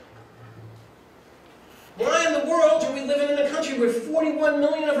hunger? Why in the world are we living in a country where 41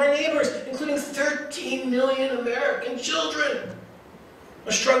 million of our neighbors, including 13 million American children,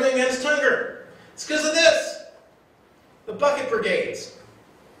 are struggling against hunger? It's because of this. The bucket brigades.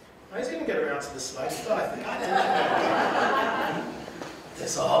 I was going to get around to this slide. I thought I forgot.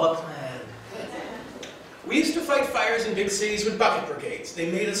 It's all a plan. We used to fight fires in big cities with bucket brigades.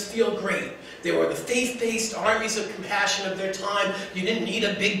 They made us feel great. They were the faith-based armies of compassion of their time. You didn't need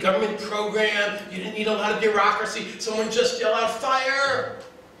a big government program. You didn't need a lot of bureaucracy. Someone just yell out, "Fire!"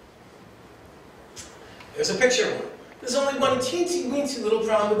 There's a picture of one. There's only one teensy-weensy little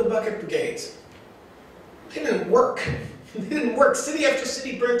problem with the bucket brigades. They didn't work. They didn't work. City after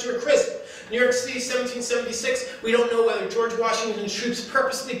city burned to a crisp. New York City, 1776. We don't know whether George Washington's troops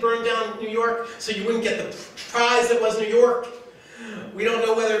purposely burned down New York so you wouldn't get the prize that was New York. We don't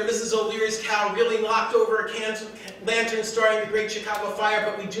know whether Mrs. O'Leary's cow really knocked over a lantern starting the Great Chicago Fire,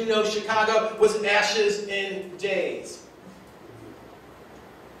 but we do know Chicago was ashes in days.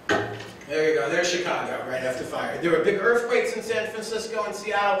 There you go, there's Chicago, right after fire. There were big earthquakes in San Francisco and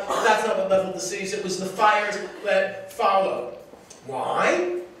Seattle. That's not what leveled the cities. It was the fires that followed.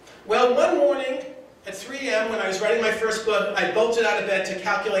 Why? Well, one morning at 3 a.m. when I was writing my first book, I bolted out of bed to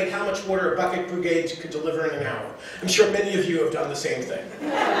calculate how much water a bucket brigade could deliver in an hour. I'm sure many of you have done the same thing.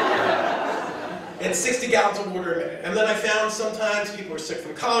 It's 60 gallons of water a minute. And then I found sometimes people were sick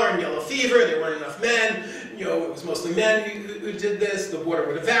from cholera and yellow fever, there weren't enough men, you know, it was mostly men who did this, the water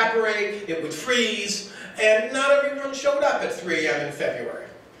would evaporate, it would freeze, and not everyone showed up at 3 a.m. in February.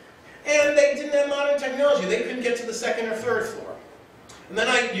 And they didn't have modern technology, they couldn't get to the 2nd or 3rd floor. And then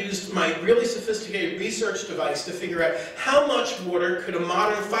I used my really sophisticated research device to figure out how much water could a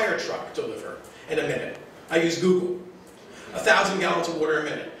modern fire truck deliver in a minute. I used Google. 1,000 gallons of water a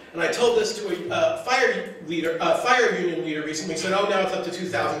minute. And I told this to a fire union leader recently. He said, oh, now it's up to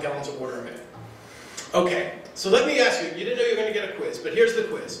 2,000 gallons of water a minute. Okay, so let me ask you, you didn't know you were going to get a quiz, but here's the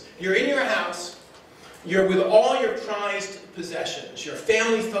quiz. You're in your house, you're with all your prized possessions, your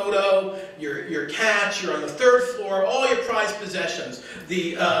family photo, your cat, you're on the 3rd floor, all your prized possessions.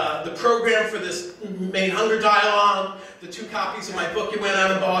 The program for this main hunger dialogue, the 2 copies of my book you went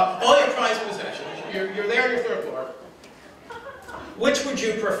out and bought, all your prized possessions. You're there on your 3rd floor. Which would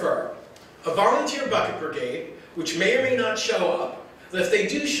you prefer? A volunteer bucket brigade, which may or may not show up, but if they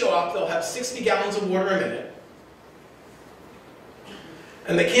do show up, they'll have 60 gallons of water a minute,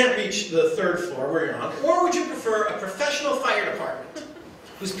 and they can't reach the 3rd floor where you're on, or would you prefer a professional fire department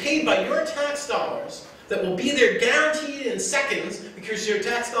who's paid by your tax dollars that will be there guaranteed in seconds because your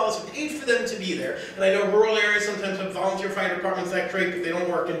tax dollars have paid for them to be there? And I know rural areas sometimes have volunteer fire departments that great, but they don't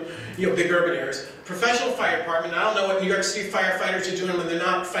work in big urban areas. Professional fire department, I don't know what New York City firefighters are doing when they're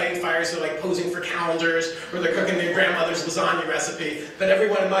not fighting fires, they're like posing for calendars, or they're cooking their grandmother's lasagna recipe. But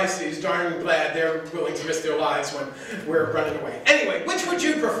everyone in my city is darn glad they're willing to risk their lives when we're running away. Anyway, which would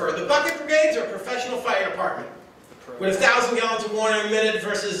you prefer, the bucket brigades or professional fire department? With 1,000 gallons of water a minute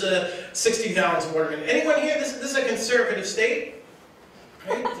versus 60 gallons of water a minute. Anyone here, this is a conservative state?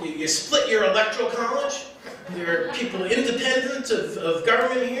 Right? You split your electoral college. There are people independent of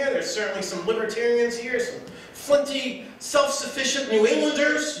government here. There's certainly some libertarians here, some flinty, self-sufficient New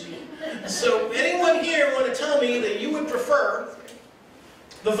Englanders. So anyone here want to tell me that you would prefer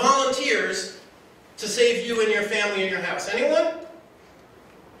the volunteers to save you and your family and your house? Anyone?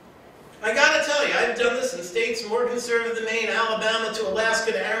 I gotta tell you, I've done this in states more conservative than Maine, Alabama to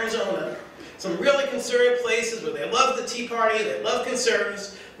Alaska to Arizona. Some really conservative places where they love the Tea Party, they love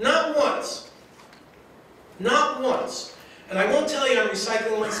conservatives. Not once, and I won't tell you I'm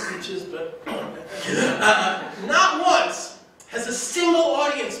recycling my speeches, but not once has a single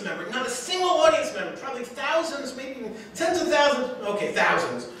audience member, not a single audience member, probably thousands, maybe tens of thousands, okay,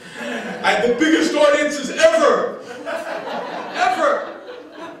 thousands. I have the biggest audiences ever! Ever!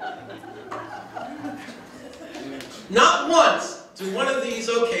 Not once do one of these,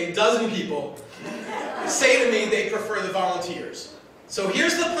 okay, dozen people say to me they prefer the volunteers. So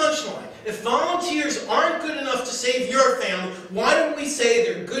here's the punchline. If volunteers aren't good enough to save your family, why don't we say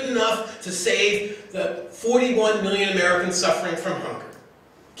they're good enough to save the 41 million Americans suffering from hunger?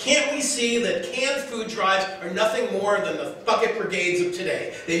 Can't we see that canned food drives are nothing more than the bucket brigades of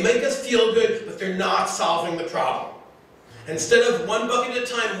today? They make us feel good, but they're not solving the problem. Instead of one bucket at a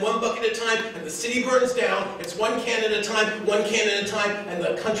time, one bucket at a time, and the city burns down, it's one can at a time, one can at a time, and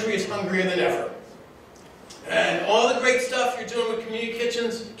the country is hungrier than ever. And all the great stuff you're doing with community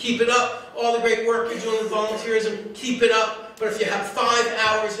kitchens, keep it up. All the great work you're doing with volunteerism, keep it up. But if you have 5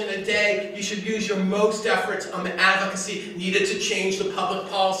 hours in a day, you should use your most efforts on the advocacy needed to change the public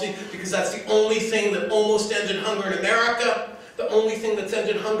policy, because that's the only thing that almost ended hunger in America, the only thing that's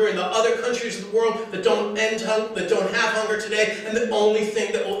ended hunger in the other countries of the world that don't have hunger today, and the only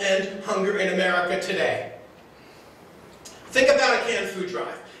thing that will end hunger in America today. Think about a canned food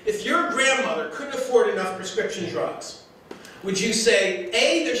drive. If your grandmother couldn't afford enough prescription drugs, would you say,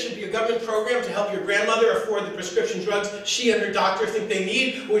 A, there should be a government program to help your grandmother afford the prescription drugs she and her doctor think they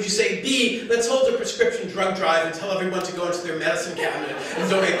need? Or would you say, B, let's hold a prescription drug drive and tell everyone to go into their medicine cabinet and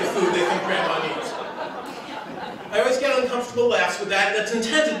donate the food they think grandma needs? I always get uncomfortable laughs with that. That's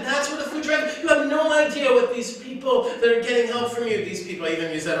intended. That's what a food drive. You have no idea what these people that are getting help from you, these people, I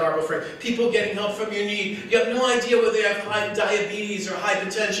even use that horrible phrase, people getting help from you need. You have no idea whether they have high diabetes or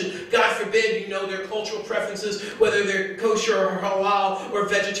hypertension. God forbid you know their cultural preferences, whether they're kosher or halal or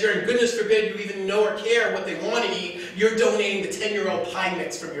vegetarian. Goodness forbid you even know or care what they want to eat. You're donating the 10-year-old pie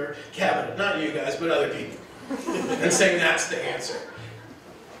mix from your cabinet. Not you guys, but other people. And saying that's the answer.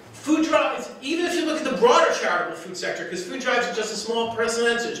 Food drives, even if you look at the broader charitable food sector, because food drives are just a small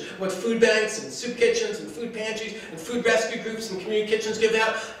percentage of what food banks and soup kitchens and food pantries and food rescue groups and community kitchens give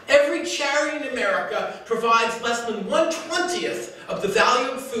out, every charity in America provides less than 1/20th of the value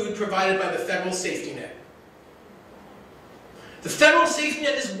of food provided by the federal safety net. The federal safety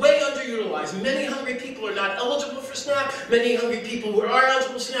net is way underutilized. Many hungry people are not eligible for SNAP. Many hungry people who are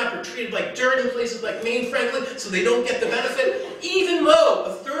eligible for SNAP are treated like dirt in places like Maine, frankly, so they don't get the benefit. Even though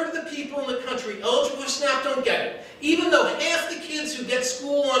a third of the people in the country eligible for SNAP don't get it. Even though half the kids who get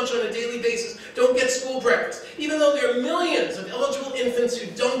school lunch on a daily basis don't get school breakfast. Even though there are millions of eligible infants who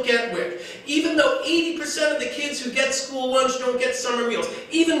don't get WIC. Even though 80% of the kids who get school lunch don't get summer meals.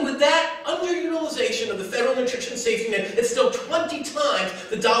 Even with that underutilization of the federal nutrition safety net, it's still 20 times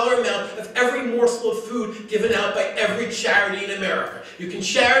the dollar amount of every morsel of food given out by every charity in America. You can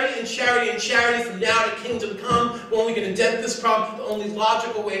charity and charity and charity from now to kingdom come. We're only going to dent this problem. The only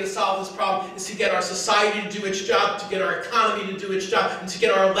logical way to solve this problem is to get our society to do its job, to get our economy to do its job, and to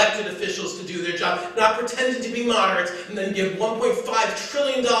get our elected officials to do their job, not pretending to be moderates and then give $1.5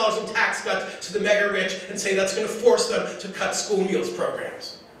 trillion in tax cuts to the mega rich and say that's going to force them to cut school meals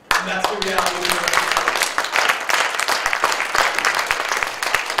programs. And that's the reality of America.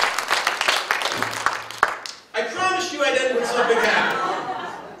 I promised you I'd end with something happy.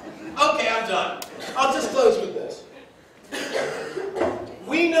 Okay, I'm done. I'll just close with this.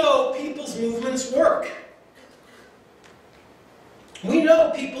 We know people's movements work. We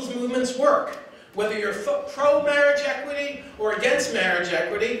know people's movements work. Whether you're pro-marriage equity or against marriage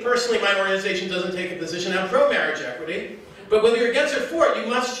equity, personally my organization doesn't take a position on pro-marriage equity, but whether you're against or for it, you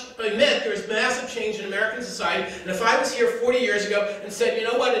must admit there's massive change in American society. And if I was here 40 years ago and said, you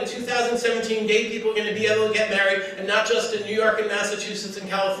know what, in 2017 gay people are going to be able to get married, and not just in New York and Massachusetts and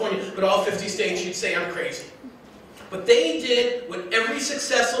California, but all 50 states, you'd say I'm crazy. But they did what every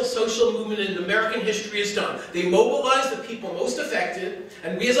successful social movement in American history has done. They mobilized the people most affected,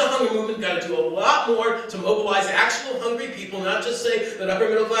 and we as a hunger movement got to do a lot more to mobilize actual hungry people, not just say that upper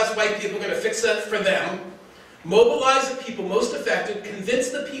middle class white people are going to fix that for them. Mobilize the people most affected, convince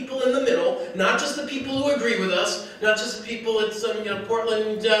the people in the middle, not just the people who agree with us, not just the people at some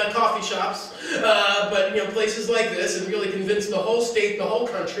Portland coffee shops, but places like this, and really convince the whole state, the whole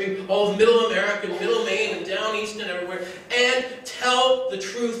country, all of middle America, middle Maine, and down east and everywhere, and tell the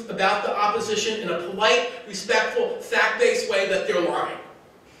truth about the opposition in a polite, respectful, fact-based way that they're lying.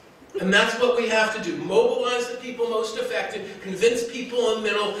 And that's what we have to do. Mobilize the people most affected, convince people in the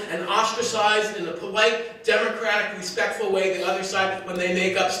middle, and ostracize in a polite, democratic, respectful way the other side when they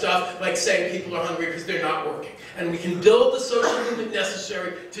make up stuff like saying people are hungry because they're not working. And we can build the social movement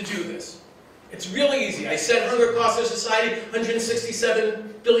necessary to do this. It's really easy. I said hunger costs our society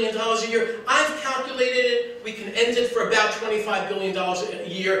 $167 billion a year. I've calculated it. We can end it for about $25 billion a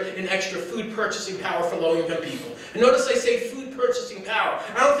year in extra food purchasing power for low-income people. And notice I say food purchasing power.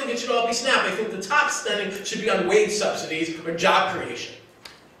 I don't think it should all be SNAP. I think the top spending should be on wage subsidies or job creation.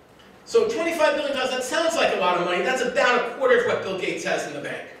 So $25 billion, that sounds like a lot of money. That's about a quarter of what Bill Gates has in the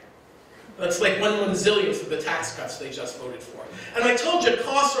bank. That's like 1/1,000,000th of the tax cuts they just voted for. And I told you, it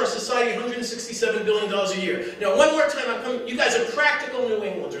costs our society $167 billion a year. Now, one more time, you guys are practical New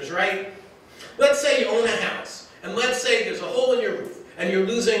Englanders, right? Let's say you own a house, and let's say there's a hole in your roof, and you're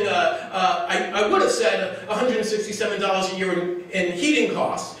losing, I would have said $167 a year in heating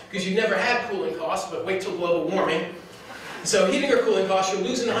costs, because you never had cooling costs, but wait till global warming. So heating or cooling costs, you're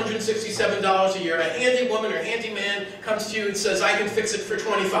losing $167 a year. A handy woman or handy man comes to you and says, I can fix it for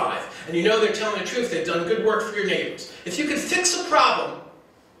 $25. And you know they're telling the truth. They've done good work for your neighbors. If you could fix a problem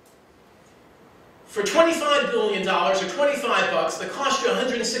for $25 billion or $25 that cost you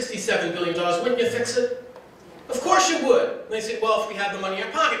 $167 billion, wouldn't you fix it? Of course you would. And they say, well, if we have the money in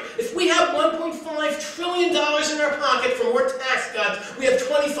our pocket. If we have $1.5 trillion in our pocket for more tax cuts, we have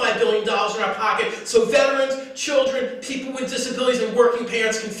 $25 billion in our pocket so veterans, children, people with disabilities, and working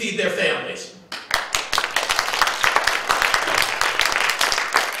parents can feed their families.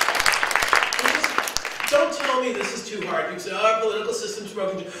 Don't tell me this is too hard. You say, oh, our political system's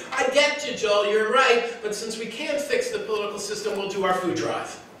broken. I get you, Joel, you're right. But since we can't fix the political system, we'll do our food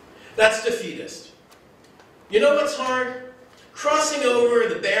drive. That's defeatist. You know what's hard? Crossing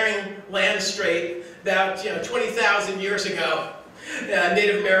over the Bering Land Strait about 20,000 years ago,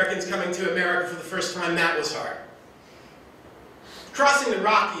 Native Americans coming to America for the first time, that was hard. Crossing the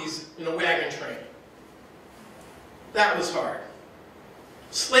Rockies in a wagon train, that was hard.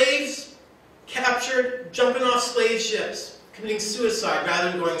 Slaves captured, jumping off slave ships, committing suicide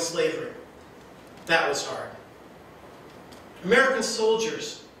rather than going to slavery, that was hard. American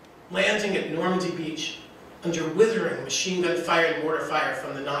soldiers landing at Normandy Beach under withering machine gun fire and mortar fire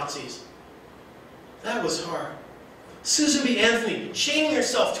from the Nazis. That was hard. Susan B. Anthony chaining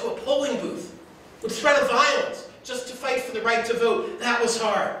herself to a polling booth with threat of violence just to fight for the right to vote. That was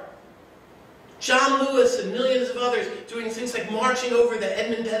hard. John Lewis and millions of others doing things like marching over the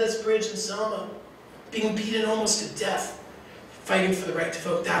Edmund Pettus Bridge in Selma, being beaten almost to death, fighting for the right to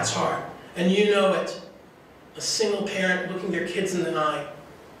vote. That's hard. And you know it. A single parent looking their kids in the eye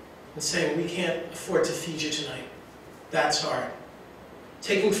and saying, we can't afford to feed you tonight. That's hard.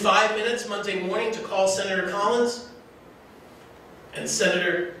 Taking 5 minutes Monday morning to call Senator Collins and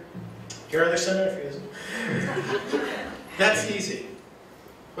your other senator, if he isn't. That's easy.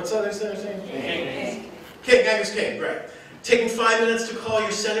 What's the other senator's name? King, Angus King, right. Taking 5 minutes to call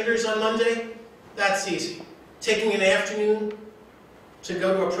your senators on Monday, that's easy. Taking an afternoon to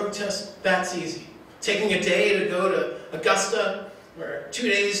go to a protest, that's easy. Taking a day to go to Augusta, or 2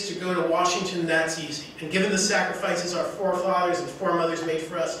 days to go to Washington, that's easy. And given the sacrifices our forefathers and foremothers made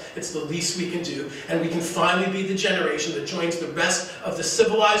for us, it's the least we can do. And we can finally be the generation that joins the rest of the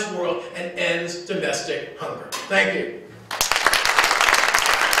civilized world and ends domestic hunger. Thank you.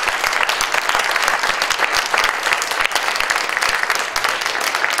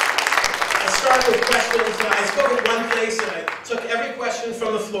 With questions, and I spoke at one place and I took every question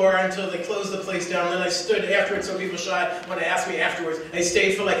from the floor until they closed the place down, and then I stood afterwards so people shy want to ask me afterwards. I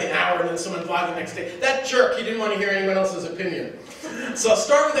stayed for like an hour and then someone vlogged the next day. That jerk, he didn't want to hear anyone else's opinion. So I'll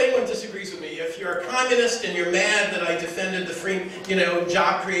start with anyone who disagrees with me. If you're a communist and you're mad that I defended the free,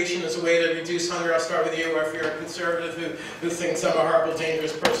 job creation as a way to reduce hunger, I'll start with you. Or if you're a conservative who thinks I'm a horrible,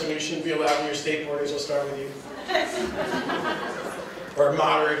 dangerous person who shouldn't be allowed in your state borders, I'll start with you. Or a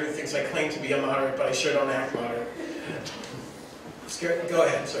moderate who thinks I claim to be a moderate, but I sure don't act moderate. Go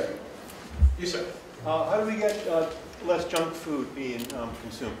ahead, sir. You, sir. How do we get less junk food being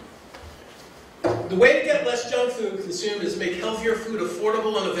consumed? The way to get less junk food consumed is make healthier food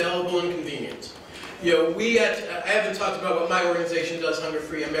affordable and available and convenient. I haven't talked about what my organization does, Hunger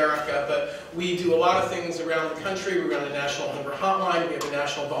Free America, but we do a lot of things around the country. We run a national hunger hotline. We have a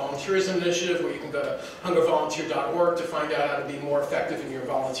national volunteerism initiative where you can go to hungervolunteer.org to find out how to be more effective in your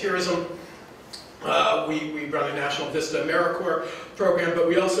volunteerism. We run a National Vista AmeriCorps program, but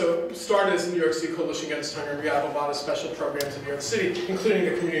we also started as the New York City Coalition Against Hunger, and we have a lot of special programs in New York City, including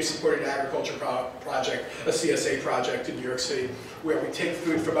a community-supported agriculture project, a CSA project in New York City, where we take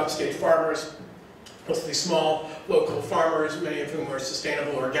food from upstate farmers, mostly small local farmers, many of whom are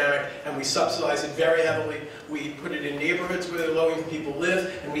sustainable, organic, and we subsidize it very heavily. We put it in neighborhoods where the low-income people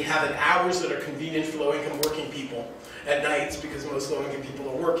live, and we have it hours that are convenient for low-income working people at nights because most low-income people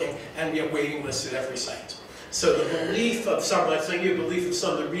are working, and we have waiting lists at every site. So the belief of some, let's say the belief of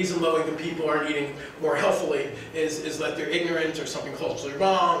some, the reason low-income people aren't eating more healthily is that they're ignorant or something culturally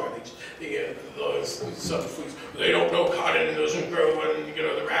wrong, or some foods, they don't know cotton doesn't grow in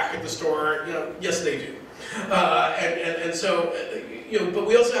the rack at the store. Yes, they do. And so but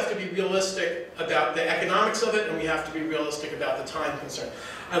we also have to be realistic about the economics of it, and we have to be realistic about the time concern.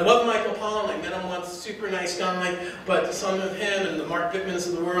 I love Michael Pollan. I met him once, super nice guy, but some of him and the Mark Bittmans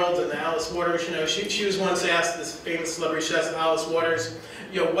of the world and the Alice Waters, she was once asked, this famous celebrity, she asked Alice Waters,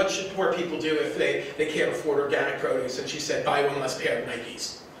 what should poor people do if they can't afford organic produce? And she said, buy one less pair of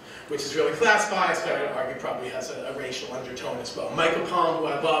Nikes, which is really class biased, but I would argue probably has a racial undertone as well. Michael Pollan, who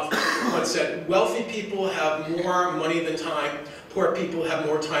I love, once said, wealthy people have more money than time, poor people have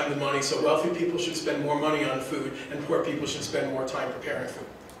more time than money, so wealthy people should spend more money on food, and poor people should spend more time preparing food.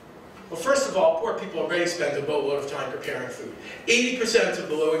 Well, first of all, poor people already spend a boatload of time preparing food. 80% of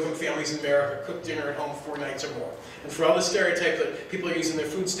the low-income families in America cook dinner at home 4 nights or more. And for all the stereotype that people are using their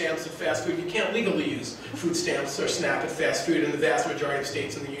food stamps at fast food, you can't legally use food stamps or SNAP at fast food in the vast majority of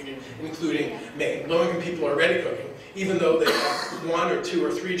states in the Union, including Maine. Low-income people are already cooking. Even though they have 1 or 2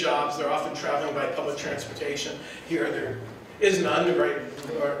 or 3 jobs, they're often traveling by public transportation. Here, there is none, right,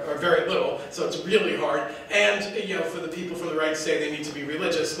 or very little, so it's really hard. And for the people from the right to say they need to be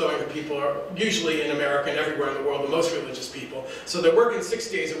religious, low-income people are usually in America and everywhere in the world the most religious people. So they're working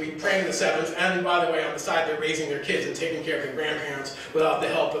 6 days a week, praying the 7th, and by the way, on the side, they're raising their kids and taking care of their grandparents without the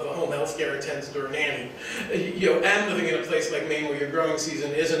help of a home health care attendant or a nanny. And living in a place like Maine where your growing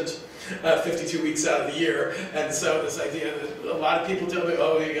season isn't 52 weeks out of the year, and so this idea that a lot of people tell me,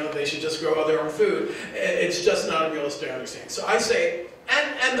 oh, they should just grow all their own food, it's just not a realistic understanding. So I say,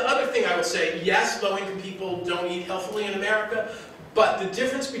 and the other thing I would say, yes, low-income people don't eat healthily in America, but the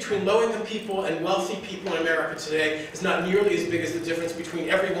difference between low-income people and wealthy people in America today is not nearly as big as the difference between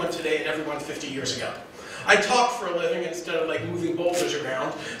everyone today and everyone 50 years ago. I talk for a living instead of moving boulders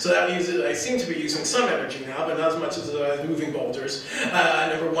around, so that means that I seem to be using some energy now, but not as much as moving boulders.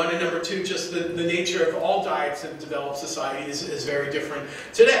 Number one, and number two, just the nature of all diets in developed society is very different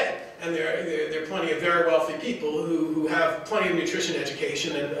today. And there are plenty of very wealthy people who have plenty of nutrition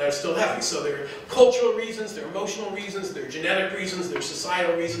education and are still healthy. So there are cultural reasons, there are emotional reasons, there are genetic reasons, there are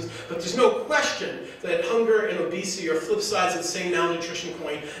societal reasons, but there's no question that hunger and obesity are flip sides of the same malnutrition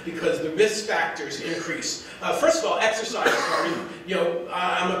coin because the risk factors increase. First of all, exercise is hard.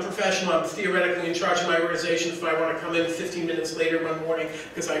 I'm a professional, I'm theoretically in charge of my organization. If I want to come in 15 minutes later one morning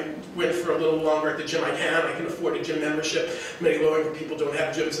because I went for a little longer at the gym, I can afford a gym membership. Many low-income people don't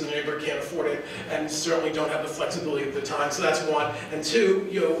have gyms in the neighborhood, can't afford it, and certainly don't have the flexibility of the time. So that's one. And two,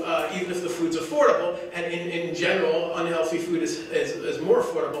 even if the food's affordable, and in general, unhealthy food is more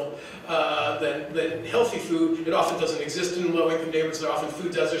affordable than healthy food, it often doesn't exist in low-income neighborhoods. There are often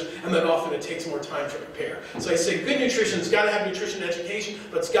food deserts, and then often it takes more time to prepare. So I say good nutrition's got to have nutrition education,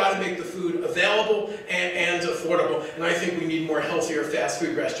 but it's got to make the food available and affordable. And I think we need more healthier fast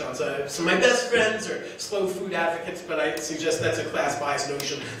food restaurants. So my best friends are slow food advocates, but I suggest that's a class bias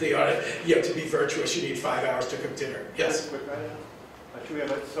notion. They ought to be virtuous, you need 5 hours to cook dinner. Yes? Should we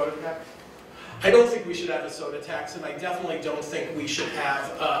have a soda tax? I don't think we should have a soda tax, and I definitely don't think we should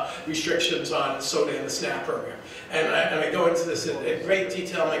have restrictions on soda in the SNAP program. And I go into this in great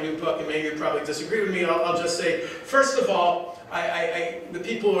detail in my new book, and many of you probably disagree with me. I'll just say, first of all, the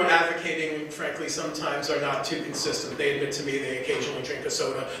people who are advocating, frankly, sometimes are not too consistent. They admit to me they occasionally drink a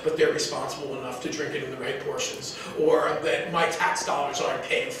soda, but they're responsible enough to drink it in the right portions. Or that my tax dollars aren't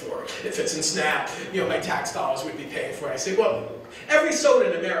paying for it. If it's in SNAP, my tax dollars would be paying for it. I say, well, every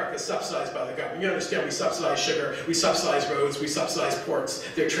soda in America is subsidized by the government. You understand, we subsidize sugar, we subsidize roads, we subsidize ports,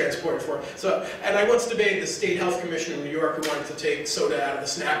 they're transported for. So, and I once debated the state health commissioner in New York who wanted to take soda out of the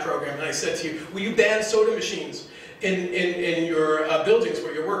SNAP program, and I said to you, will you ban soda machines in your buildings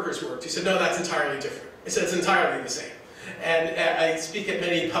where your workers worked? He said, no, that's entirely different. I said, it's entirely the same. And I speak at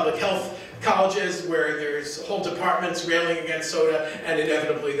many public health colleges where there's whole departments railing against soda, and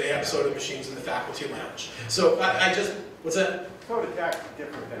inevitably they have soda machines in the faculty lounge. So what's that? Soda tax is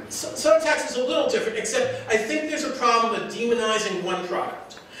different than... Soda tax is a little different, except I think there's a problem with demonizing one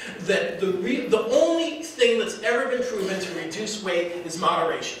product. That the only thing that's ever been proven to reduce weight is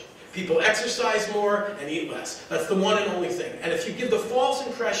moderation. People exercise more and eat less. That's the one and only thing. And if you give the false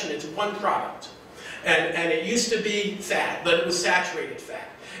impression it's one product, and it used to be fat, that it was saturated fat,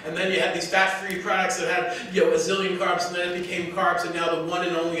 and then you had these fat-free products that had a zillion carbs, and then it became carbs, and now the one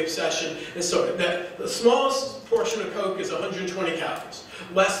and only obsession is soda. The smallest portion of Coke is 120 calories,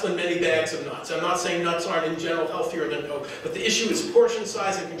 less than many bags of nuts. I'm not saying nuts aren't in general healthier than Coke, but the issue is portion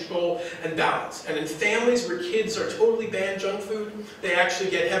size and control and balance. And in families where kids are totally banned junk food, they actually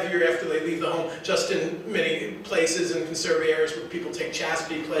get heavier after they leave the home, just in many places in conservative areas where people take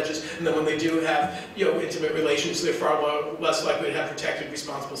chastity pledges, and then when they do have intimate relations, they're far less likely to have protected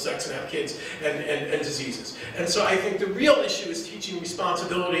response multiple sex and have kids and diseases. And so I think the real issue is teaching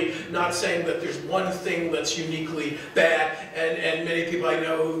responsibility, not saying that there's one thing that's uniquely bad. And many people I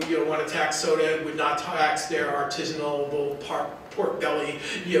know who want to tax soda would not tax their artisanal little pork belly,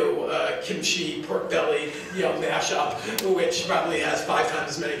 kimchi pork belly, mashup, which probably has 5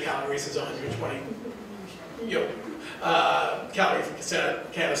 times as many calories as 120, calorie for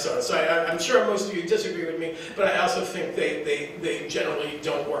can of soda. So I'm sure most of you disagree with me, but I also think they generally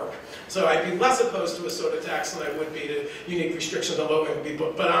don't work. So I'd be less opposed to a soda tax than I would be to unique restrictions on low-income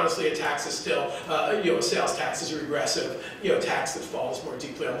people. But honestly, a tax is still, a sales tax is a regressive, tax that falls more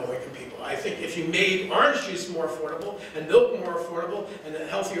deeply on low-income people. I think if you made orange juice more affordable, and milk more affordable, and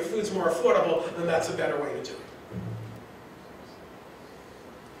healthier foods more affordable, then that's a better way to do it.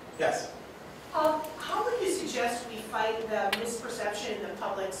 Yes? How would you suggest we fight the misperception in the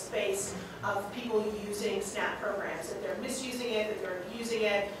public space of people using SNAP programs, that they're misusing it, that they're abusing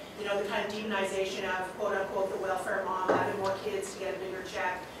it, the kind of demonization of quote-unquote the welfare mom having more kids to get a bigger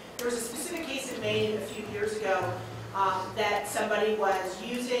check? There was a specific case in Maine a few years ago that somebody was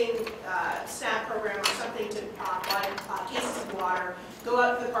using SNAP program or something to buy cases of water, go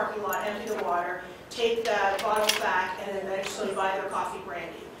out to the parking lot, empty the water, take the bottles back, and then eventually buy their coffee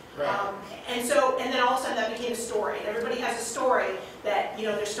brandy. Right. And then all of a sudden that became a story. And everybody has a story that,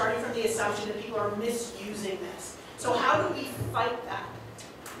 they're starting from the assumption that people are misusing this. So how do we fight that?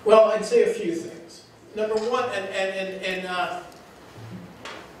 Well, I'd say a few things. Number one, I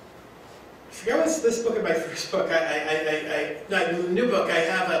forget what's this book in my first book. The new book, I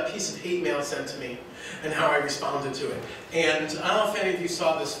have a piece of hate mail sent to me and how I responded to it. And I don't know if any of you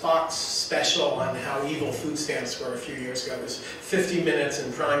saw this Fox special on how evil food stamps were a few years ago. It was 50 minutes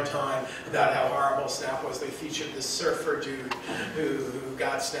in prime time about how horrible SNAP was. They featured this surfer dude who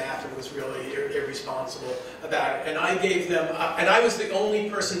got SNAP and was really irresponsible about it. And I gave them, and I was the only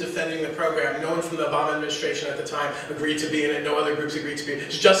person defending the program. No one from the Obama administration at the time agreed to be in it. No other groups agreed to be in it.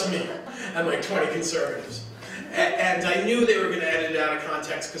 It's just me and like 20 conservatives. And I knew they were going to edit it out of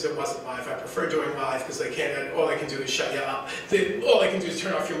context because it wasn't live. I prefer doing live because they can't edit. All they can do is shut you up. All they can do is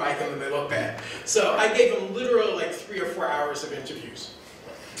turn off your mic and then they look bad. So I gave them literally like 3 or 4 hours of interviews.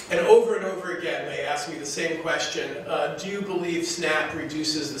 And over again, they asked me the same question. Do you believe SNAP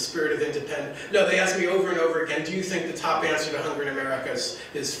reduces the spirit of independence? No, they asked me over and over again, do you think the top answer to hunger in America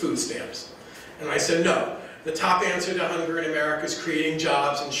is food stamps? And I said no. The top answer to hunger in America is creating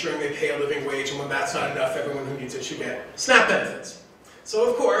jobs, ensuring they pay a living wage, and when that's not enough, everyone who needs it should get SNAP benefits. So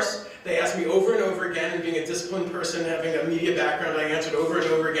of course, they asked me over and over again, and being a disciplined person, having a media background, I answered over and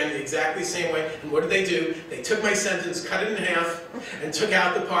over again the exactly same way. And what did they do? They took my sentence, cut it in half, and took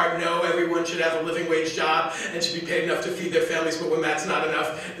out the part, no, everyone should have a living wage job and should be paid enough to feed their families, but when that's not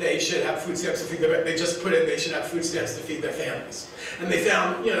enough, they should have food stamps to feed their, they just put in, they should have food stamps to feed their families. And they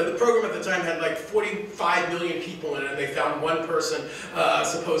found, the program at the time had like 45 million people in it, and they found one person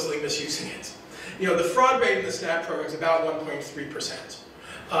supposedly misusing it. The fraud rate in the SNAP program is about 1.3%.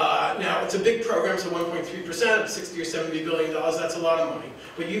 Now, it's a big program, so 1.3%, 60 or 70 billion dollars, that's a lot of money.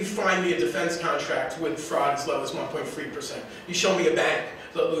 But you find me a defense contract with fraud as low as 1.3%. You show me a bank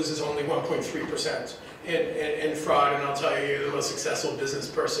that loses only 1.3% in fraud, and I'll tell you, you're the most successful business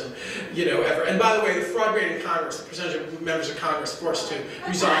person, ever. And by the way, the fraud rate in Congress, the percentage of members of Congress forced to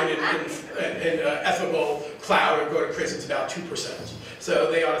resign in ethical cloud or go to prison is about 2%.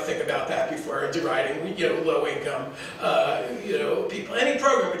 So they ought to think about that before deriding, low-income, people. Any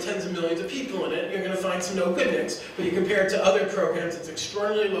program with tens of millions of people in it, you're going to find some no-goodness. But you compare it to other programs, it's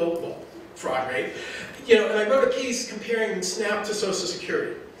extraordinarily low fraud rate. And I wrote a piece comparing SNAP to Social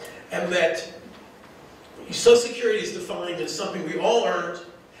Security, and that Social Security is defined as something we all earned.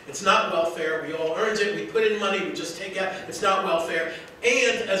 It's not welfare. We all earned it. We put in money. We just take out. It's not welfare.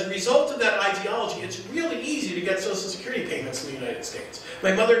 And as a result of that ideology, it's really easy to get Social Security payments in the United States.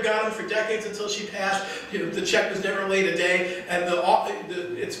 My mother got them for decades until she passed. The check was never late a day. And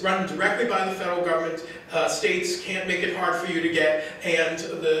it's run directly by the federal government. States can't make it hard for you to get. And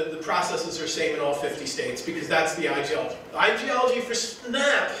the processes are same in all 50 states because that's the ideology. The ideology for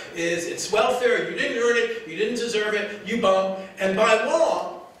SNAP is it's welfare. You didn't earn it. You didn't deserve it. You bum. And by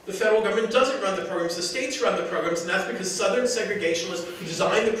law, the federal government doesn't run the programs, the states run the programs, and that's because Southern segregationists who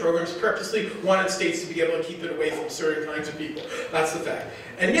designed the programs purposely wanted states to be able to keep it away from certain kinds of people. That's the fact.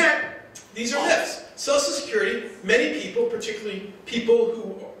 And yet, these are myths. Social Security, many people, particularly people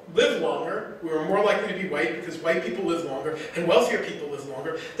who live longer, who are more likely to be white because white people live longer, and wealthier people live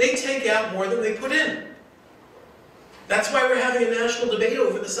longer, they take out more than they put in. That's why we're having a national debate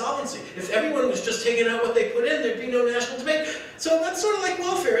over the solvency. If everyone was just taking out what they put in, there'd be no national debate. So that's sort of like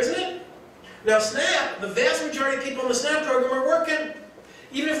welfare, isn't it? Now SNAP, the vast majority of people in the SNAP program are working.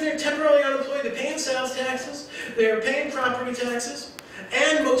 Even if they're temporarily unemployed, they're paying sales taxes, they're paying property taxes,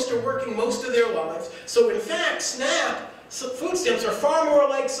 and most are working most of their lives. So in fact, SNAP, food stamps are far more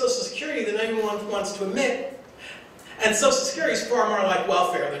like Social Security than anyone wants to admit. And Social Security is far more like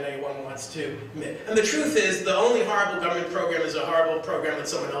welfare than anyone wants to admit. And the truth is, the only horrible government program is a horrible program that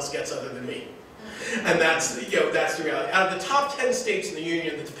someone else gets other than me. And that's the reality. Out of the top 10 states in the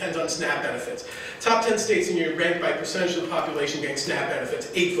union that depend on SNAP benefits, top 10 states in the union ranked by percentage of the population getting SNAP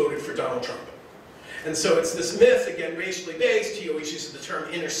benefits, 8 voted for Donald Trump. And so it's this myth, again, racially based. He always uses the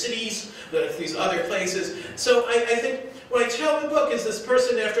term inner cities, that it's these other places. So I think what I tell in the book is this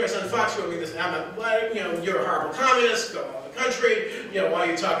person, after I was on Fox, wrote me this, you're a horrible communist, go out of the country, why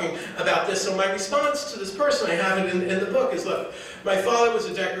are you talking about this? So my response to this person, I have it in the book, is look, my father was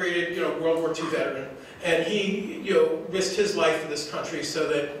a decorated, World War II veteran, and he, risked his life for this country so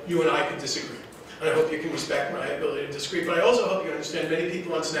that you and I could disagree. And I hope you can respect my ability to disagree, but I also hope you understand many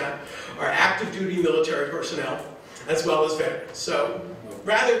people on SNAP are active duty military personnel, as well as veterans. So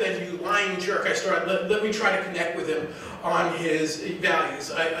rather than you lying jerk, let me try to connect with him on his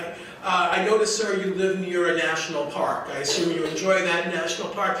values. I notice, sir, you live near a national park. I assume you enjoy that national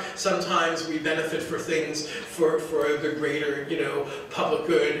park. Sometimes we benefit for things for the greater, public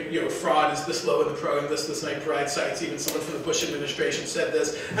good. Fraud is this low in the program. This night pride sites. Even someone from the Bush administration said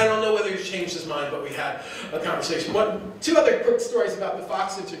this. I don't know whether he's changed his mind, but we had a conversation. Two other quick stories about the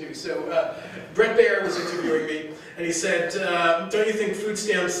Fox interview. So Brett Baer was interviewing me, and he said, "Don't you think food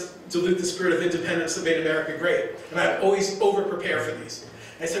stamps dilute the spirit of independence that made America great?" And I always over-prepare for these.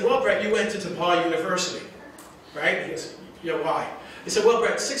 I said, "Well, Brett, you went to DePaul University, right?" He goes, "Why?" I said, "Well,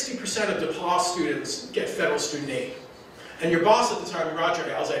 Brett, 60% of DePaul students get federal student aid. And your boss at the time, Roger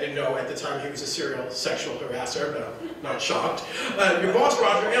Ailes, I didn't know at the time he was a serial sexual harasser, but I'm not shocked. Your boss,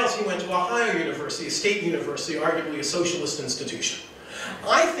 Roger Ailes, he went to Ohio University, a state university, arguably a socialist institution.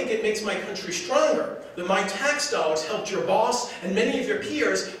 I think it makes my country stronger that my tax dollars helped your boss and many of your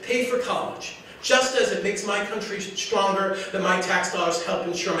peers pay for college. Just as it makes my country stronger that my tax dollars help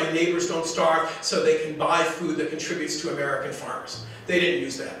ensure my neighbors don't starve so they can buy food that contributes to American farmers." They didn't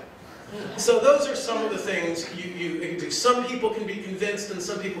use that. So those are some of the things you can do. Some people can be convinced and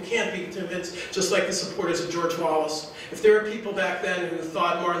some people can't be convinced, just like the supporters of George Wallace. If there were people back then who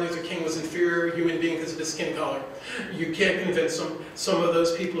thought Martin Luther King was an inferior human being because of his skin color, you can't convince them. Some of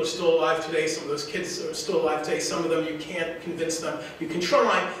those people are still alive today. Some of those kids are still alive today. Some of them you can't convince them. You can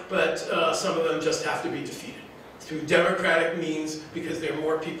try, but some of them just have to be defeated through democratic means because there are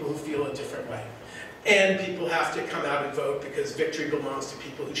more people who feel a different way. And people have to come out and vote because victory belongs to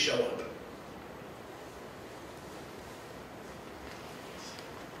people who show up.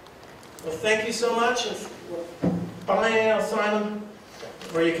 Well, thank you so much. Buy me, I'll sign them.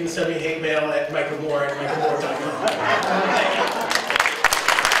 Or you can send me hate mail at michaelmoore@michaelmoore.com.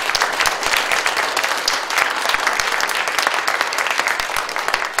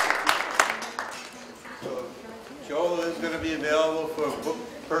 So Joel is going to be available for book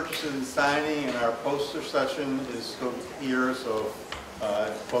purchases and signing, and our poster session is still here, so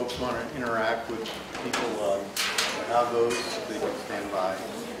if folks want to interact with people, have those, they can stand by.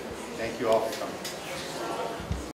 Thank you all for coming.